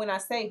 and when I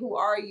say who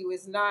are you,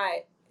 it's not,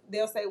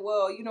 they'll say,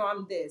 well,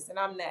 I'm this and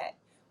I'm that.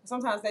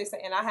 Sometimes they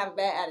say, and I have a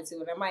bad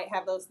attitude, and I might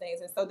have those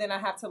things, and so then I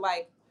have to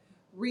like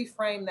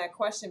reframe that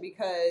question,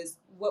 because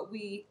what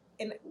we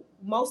and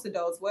most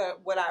adults,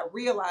 what I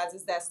realize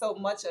is that so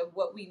much of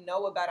what we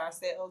know about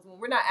ourselves, when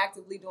we're not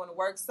actively doing the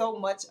work, so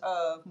much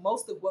of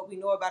most of what we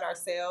know about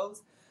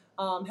ourselves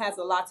has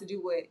a lot to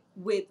do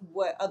with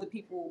what other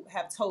people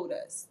have told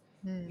us.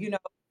 Mm. You know,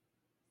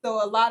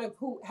 so a lot of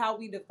how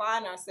we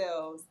define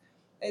ourselves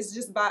is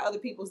just by other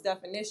people's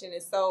definition.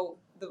 And so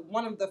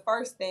one of the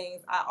first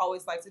things I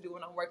always like to do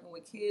when I'm working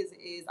with kids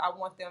is I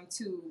want them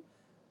to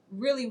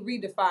really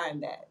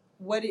redefine that,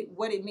 what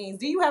it means.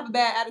 Do you have a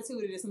bad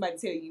attitude, or did somebody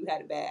tell you you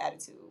had a bad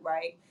attitude?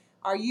 Right?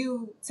 Are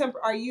you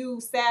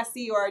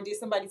sassy, or did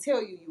somebody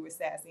tell you you were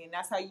sassy, and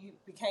that's how you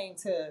became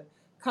to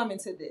come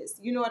into this?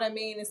 You know what I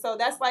mean? And so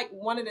that's like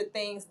one of the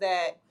things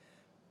that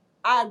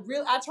I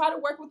try to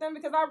work with them,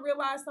 because I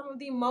realize some of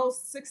the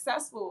most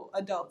successful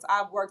adults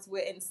I've worked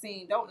with and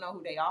seen don't know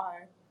who they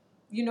are.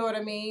 You know what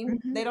I mean?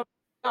 Mhm. They don't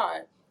know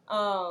who they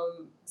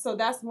are. So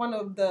that's one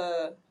of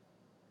the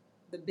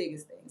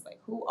biggest things. Like,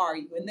 who are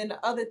you? And then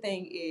the other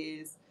thing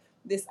is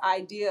this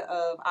idea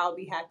of I'll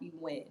be happy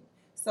when.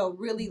 So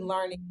really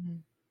learning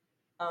Mhm.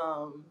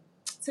 um,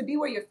 to be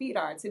where your feet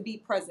are, to be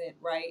present,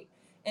 right?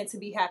 And to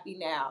be happy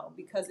now,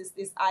 because it's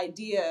this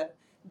idea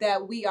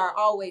that we are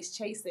always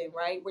chasing,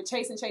 right? We're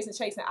chasing, chasing,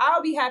 chasing.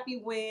 I'll be happy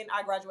when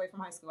I graduate from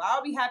high school.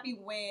 I'll be happy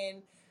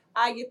when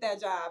I get that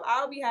job.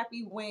 I'll be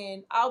happy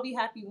when.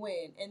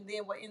 And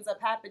then what ends up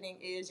happening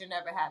is you're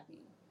never happy,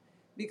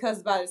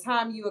 because by the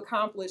time you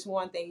accomplish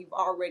one thing, you've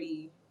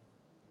already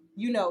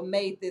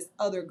made this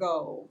other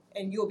goal,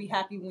 and you'll be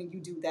happy when you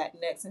do that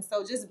next. And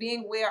so just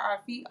being where our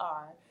feet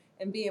are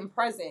and being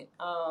present.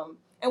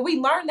 And we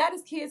learn that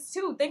as kids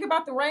too. Think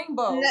about the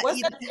rainbow. No,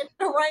 What's at the end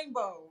of the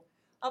rainbow?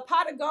 A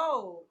pot of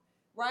gold,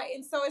 right?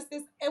 And so it's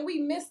this, and we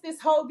miss this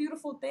whole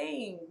beautiful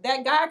thing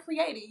that God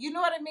created. You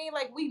know what I mean?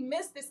 Like, we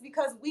miss this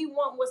because we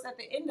want what's at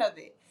the end of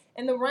it.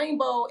 And the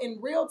rainbow in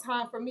real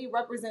time for me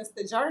represents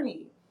the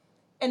journey.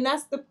 And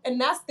that's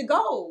the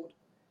gold.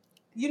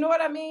 You know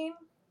what I mean?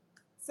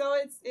 So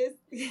it's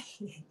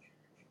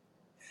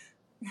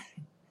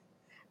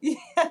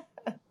yeah.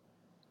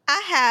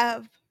 I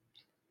have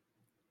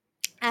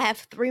I have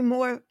 3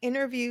 more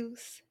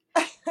interviews.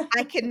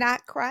 I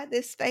cannot cry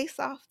this face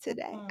off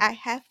today. I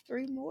have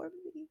 3 more of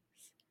these.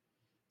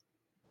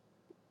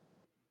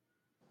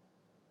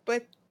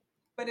 But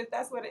But if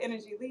that's where the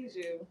energy leads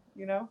you.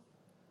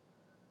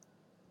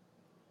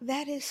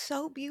 that is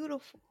so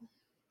beautiful.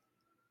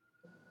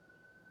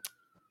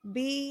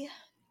 Be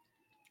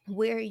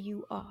where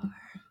you are.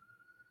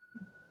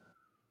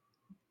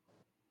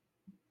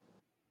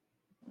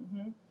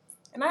 hmm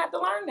And I have to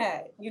learn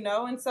that.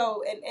 And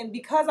so, and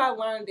because I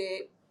learned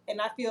it, and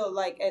I feel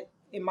like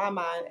in my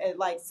mind, at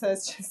like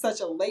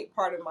such a late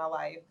part of my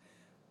life,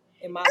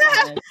 in my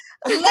mind.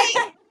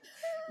 Late.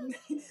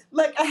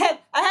 Like, I had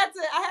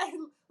a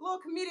little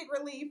comedic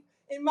relief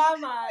in my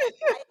mind.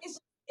 It's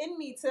in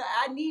me to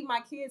I need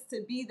my kids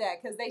to be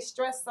that, because they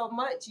stress so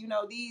much.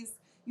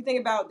 You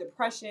think about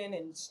depression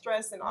and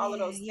stress and all of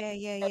Yeah, those yeah,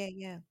 yeah, things.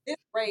 yeah, yeah. This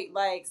rate,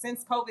 like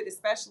since COVID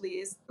especially,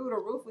 is through the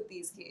roof with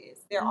these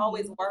kids. They're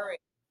always Mhm. worried.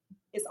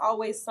 It's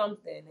always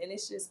something, and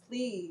it's just,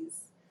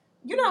 please,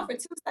 Mm. for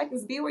 2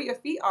 seconds, be where your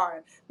feet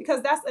are,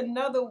 because that's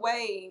another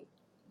way.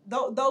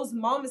 Those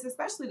moments,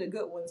 especially the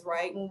good ones,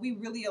 right? When we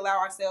really allow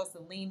ourselves to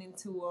lean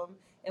into them,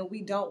 and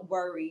we don't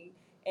worry,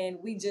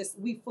 and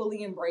we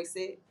fully embrace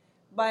it.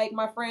 Like,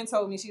 my friend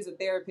told me, she's a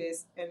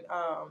therapist, and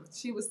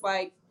she was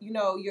like,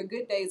 your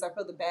good days are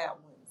for the bad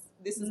ones.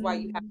 This is why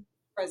you have to Mm.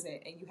 be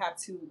present, and you have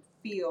to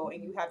feel,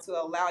 and you have to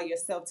allow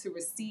yourself to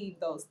receive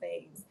those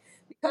things,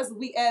 because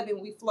we ebb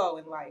and we flow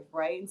in life,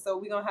 right? And so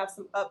we're gonna have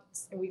some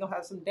ups and we're gonna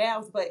have some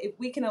downs. But if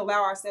we can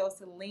allow ourselves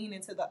to lean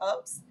into the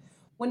ups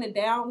when the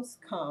downs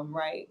come,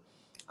 right?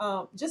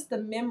 Just the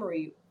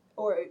memory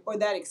or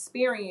that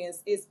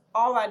experience is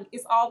all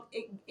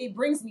it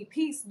brings me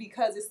peace,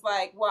 because it's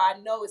like, well, I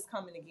know it's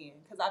coming again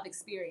because I've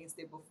experienced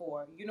it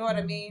before. You know what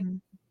I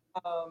mean?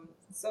 Mhm.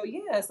 So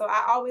yeah, so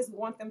I always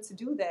want them to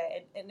do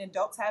that, and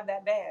adults have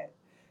that bad,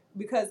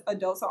 because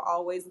adults are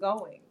always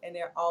going, and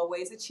they're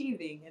always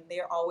achieving, and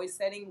they're always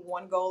setting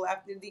one goal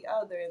after the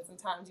other, and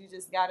sometimes you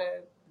just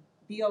gotta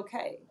be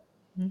okay.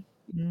 You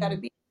gotta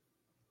Mhm. be.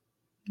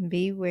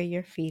 Be where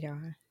your feet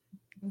are.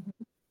 Mhm.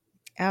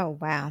 Oh,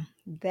 wow.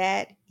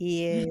 That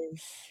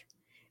is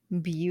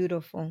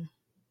beautiful.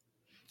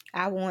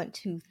 I want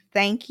to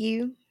thank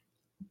you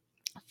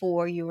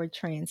for your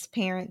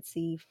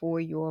transparency, for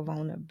your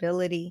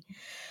vulnerability,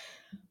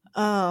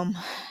 um,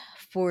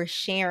 for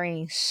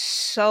sharing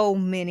so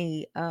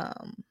many.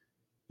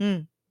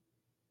 Mm,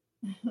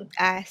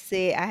 I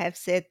have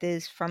said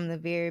this from the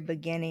very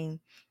beginning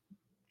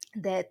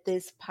that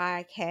this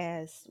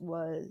podcast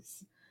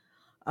was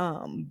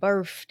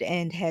birthed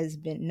and has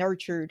been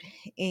nurtured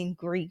in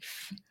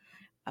grief.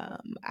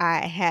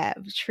 I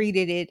have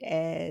treated it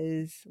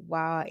as,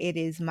 while it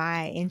is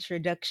my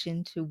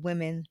introduction to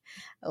women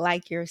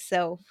like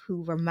yourself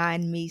who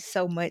remind me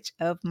so much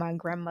of my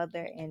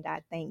grandmother, and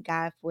I thank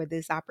God for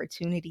this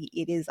opportunity.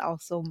 It is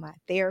also my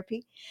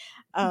therapy.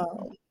 Um,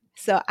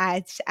 so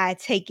I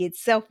take it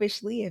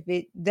selfishly. If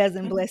it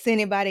doesn't bless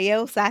anybody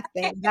else, I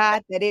thank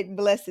God that it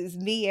blesses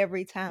me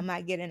every time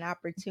I get an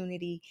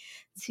opportunity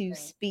to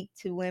speak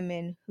to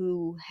women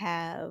who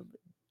have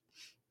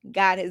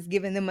God has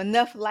given them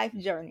enough life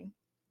journey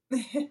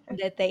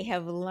that they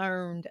have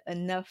learned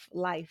enough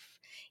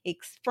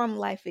from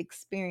life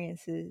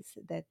experiences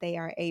that they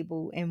are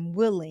able and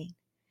willing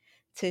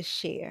to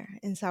share.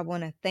 And so I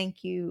want to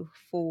thank you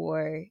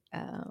for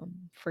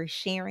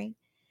sharing,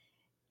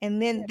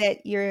 and then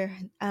that you're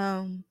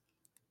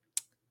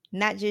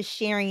not just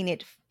sharing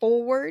it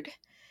forward,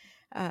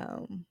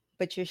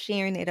 but you're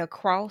sharing it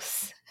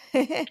across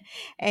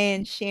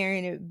and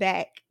sharing it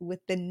back with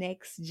the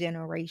next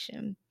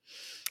generation.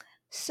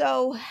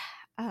 So,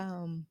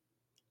 um,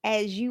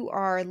 as you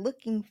are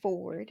looking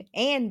forward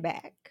and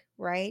back,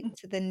 right,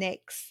 to the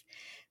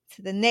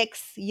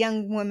next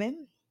young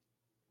woman,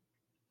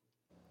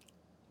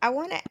 I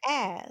want to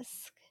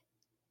ask,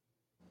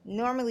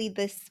 normally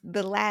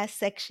the last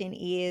section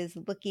is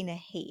looking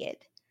ahead,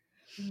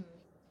 Mhm.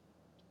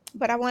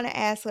 but I want to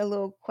ask a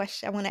little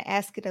question. I want to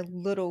ask it a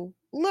little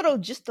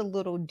just a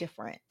little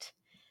different.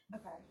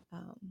 Okay.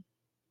 Um,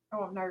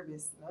 Oh, I'm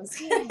nervous. No, I'm just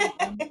yeah, I kidding.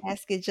 wanna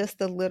ask it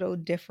just a little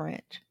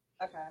different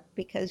Okay.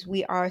 because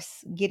we are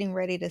getting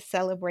ready to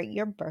celebrate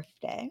your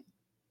birthday,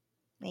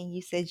 and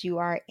you said you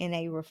are in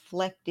a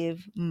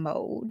reflective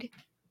mode.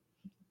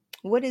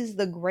 What is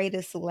the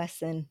greatest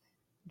lesson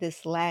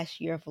this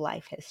last year of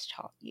life has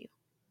taught you?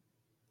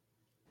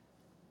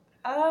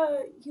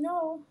 You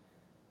know,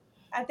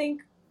 I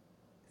think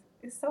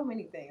it's so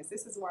many things.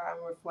 This is where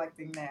I'm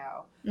reflecting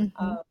now. Mhm,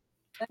 Um,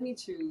 Let me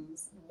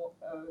choose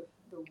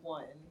the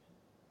one.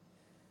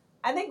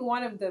 I think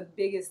one of the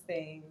biggest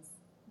things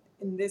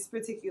in this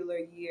particular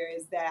year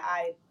is that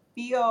I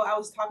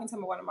was talking to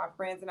one of my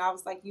friends and I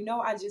was like,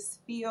 I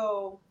just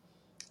feel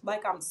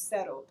like I'm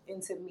settled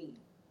into me.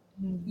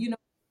 mhm, You know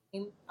what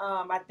I mean?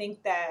 I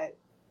think that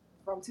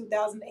from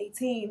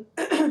 2018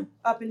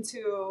 up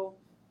until,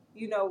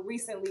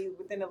 recently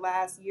within the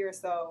last year or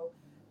so,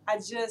 I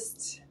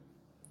just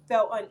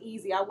felt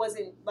uneasy. I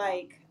wasn't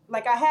like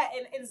I had,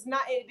 and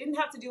it didn't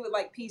have to do with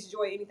like peace,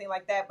 joy, anything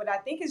like that. But I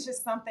think it's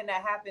just something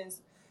that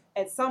happens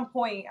at some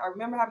point. I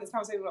remember having this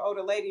conversation with an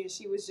older lady, and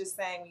she was just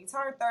saying, when you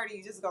turn 30,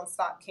 you're just gonna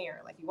stop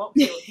caring. Like you won't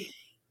care what people,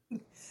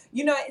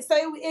 So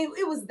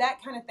it was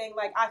that kind of thing.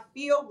 Like I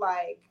feel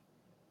like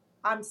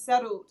I'm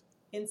settled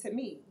into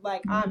me.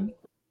 mhm,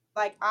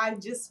 Like I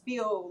just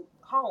feel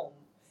home.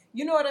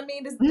 You know what I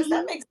mean? Does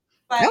that mhm. make sense?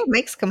 Oh, it Like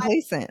makes I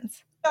complete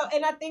sense. so,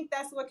 and I think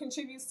that's what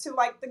contributes to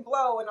like the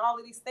glow and all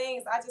of these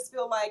things. I just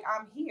feel like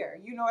I'm here.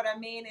 You know what I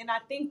mean? And I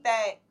think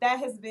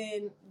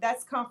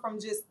that's come from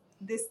just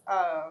this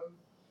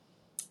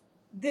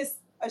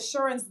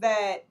assurance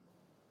that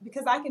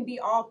because I can be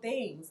all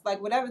things,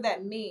 like whatever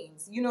that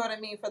means. You know what I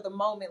mean? For the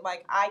moment,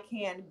 like I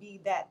can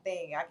be that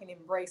thing. I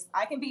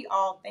can be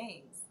all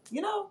things.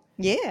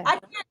 Yeah. I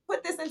can't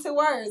put this into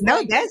words.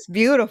 No, Like that's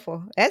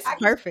beautiful. That's I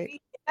can just perfect. be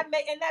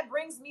and that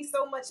brings me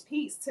so much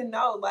peace to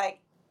know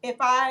like if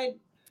I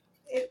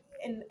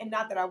and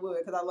not that I would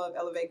because I love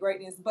elevate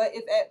greatness, but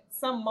if at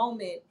some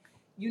moment,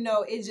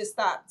 it just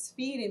stops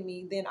feeding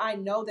me, then I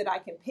know that I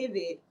can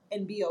pivot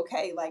and be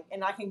okay. Like,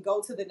 and I can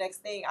go to the next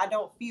thing. I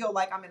don't feel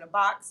like I'm in a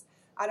box.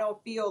 I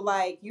don't feel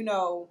like,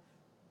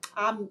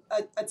 I'm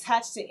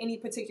attached to any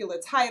particular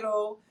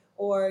title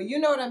or, you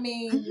know what I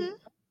mean?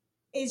 Mhm.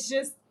 It's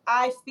just,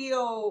 I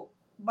feel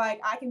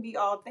like I can be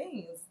all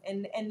things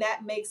and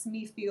that makes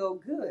me feel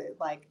good.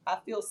 Like I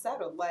feel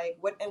settled, like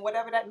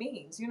whatever that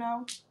means.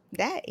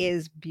 That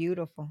is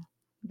beautiful.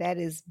 That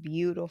is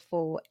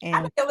beautiful,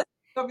 I know and your listeners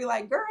gonna be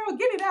like, "Girl,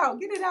 get it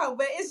out."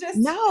 But it's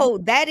just, no,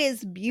 that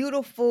is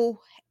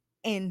beautiful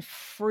and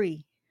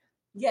free.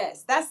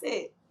 yes, that's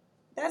it.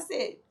 That's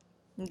it.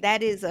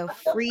 That is a I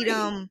feel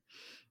free. freedom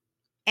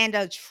and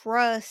a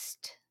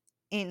trust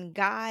in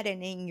God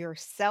and in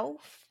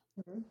yourself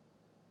Mhm.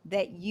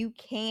 that you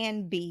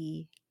can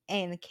be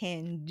and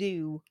can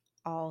do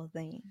all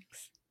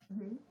things.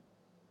 Mhm.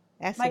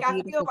 That's a Like I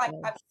feel beautiful like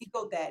I place.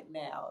 feel that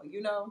now.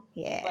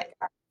 Yeah. Like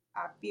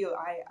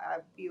I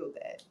feel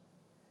that.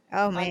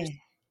 Oh I just man,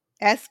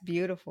 that's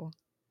beautiful.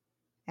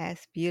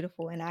 That's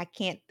beautiful. And I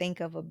can't think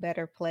of a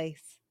better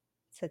place.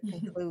 to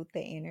conclude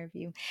the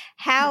interview.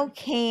 How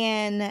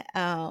can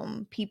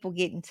people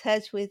get in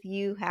touch with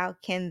you? How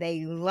can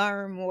they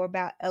learn more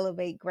about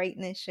Elevate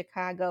Greatness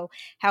Chicago?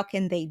 How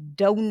can they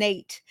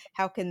donate?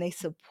 How can they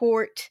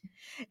support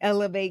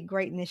Elevate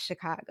Greatness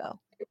Chicago?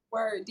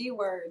 Word, D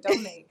word,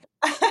 donate.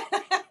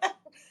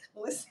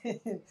 Listen,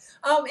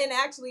 and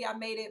actually, I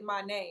made it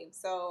my name.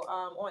 So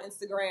on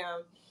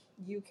Instagram,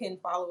 you can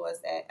follow us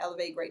at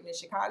Elevate Greatness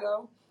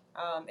Chicago,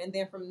 and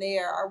then from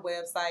there, our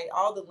website,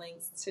 all the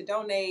links to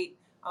donate,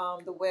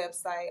 the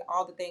website,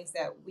 all the things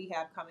that we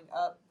have coming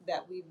up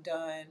that we've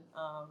done,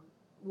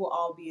 will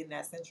all be in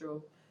that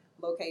central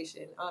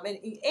location.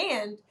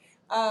 And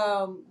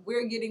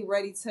we're getting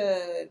ready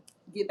to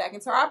get back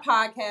into our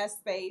podcast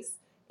space,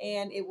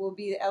 and it will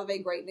be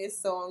Elevate Greatness.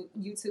 So on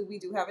YouTube, we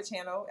do have a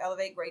channel,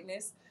 Elevate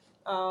Greatness.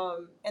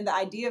 And the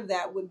idea of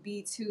that would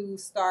be to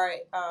start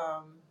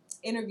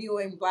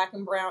interviewing Black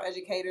and Brown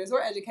educators,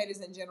 or educators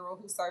in general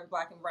who serve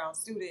Black and Brown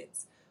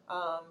students,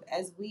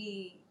 as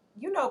we,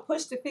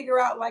 push to figure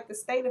out like the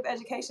state of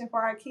education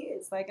for our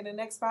kids. Like in the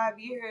next 5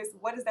 years,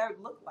 what does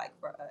that look like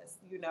for us,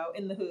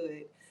 in the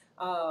hood,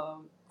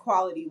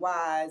 quality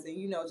wise,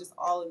 and, just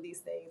all of these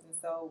things. And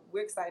so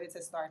we're excited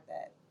to start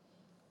that.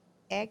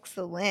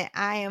 Excellent.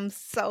 I am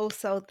so,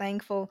 so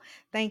thankful.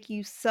 Thank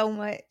you so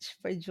much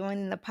for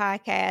joining the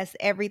podcast.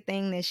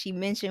 Everything that she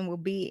mentioned will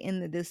be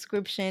in the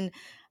description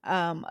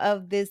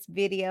of this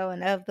video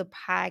and of the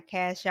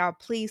podcast. Y'all,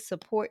 please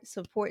support,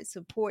 support,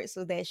 support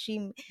so that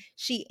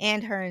she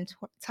and her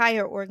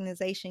entire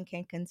organization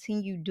can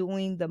continue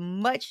doing the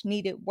much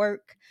needed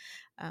work,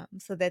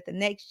 so that the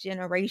next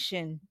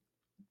generation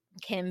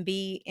can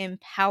be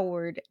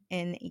empowered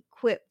and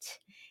equipped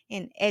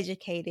and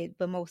educated,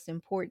 but most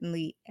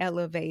importantly,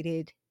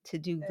 elevated to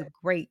do the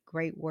great,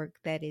 great work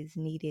that is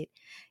needed.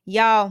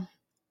 Y'all,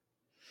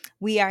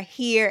 we are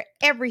here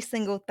every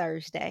single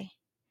Thursday.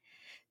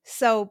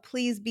 So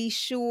please be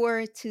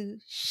sure to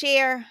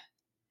share,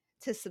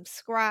 to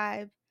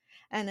subscribe,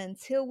 and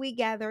until we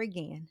gather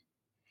again,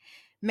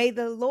 may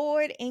the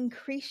Lord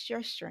increase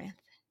your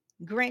strength,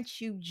 grant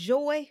you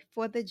joy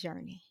for the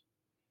journey.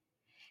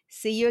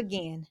 See you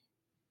again.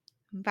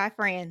 Bye,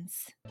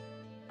 friends.